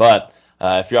 But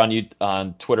if you're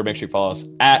on Twitter, make sure you follow us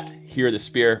at Hear the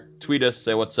Spear. Tweet us,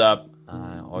 say what's up.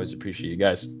 Always appreciate you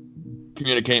guys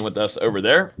communicating with us over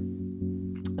there.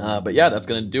 But yeah, that's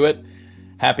going to do it.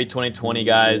 Happy 2020,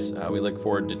 guys. We look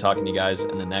forward to talking to you guys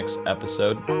in the next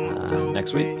episode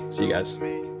next week. See you guys.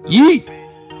 Yeet!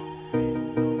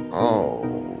 Oh.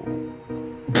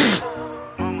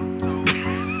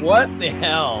 What the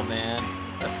hell, man?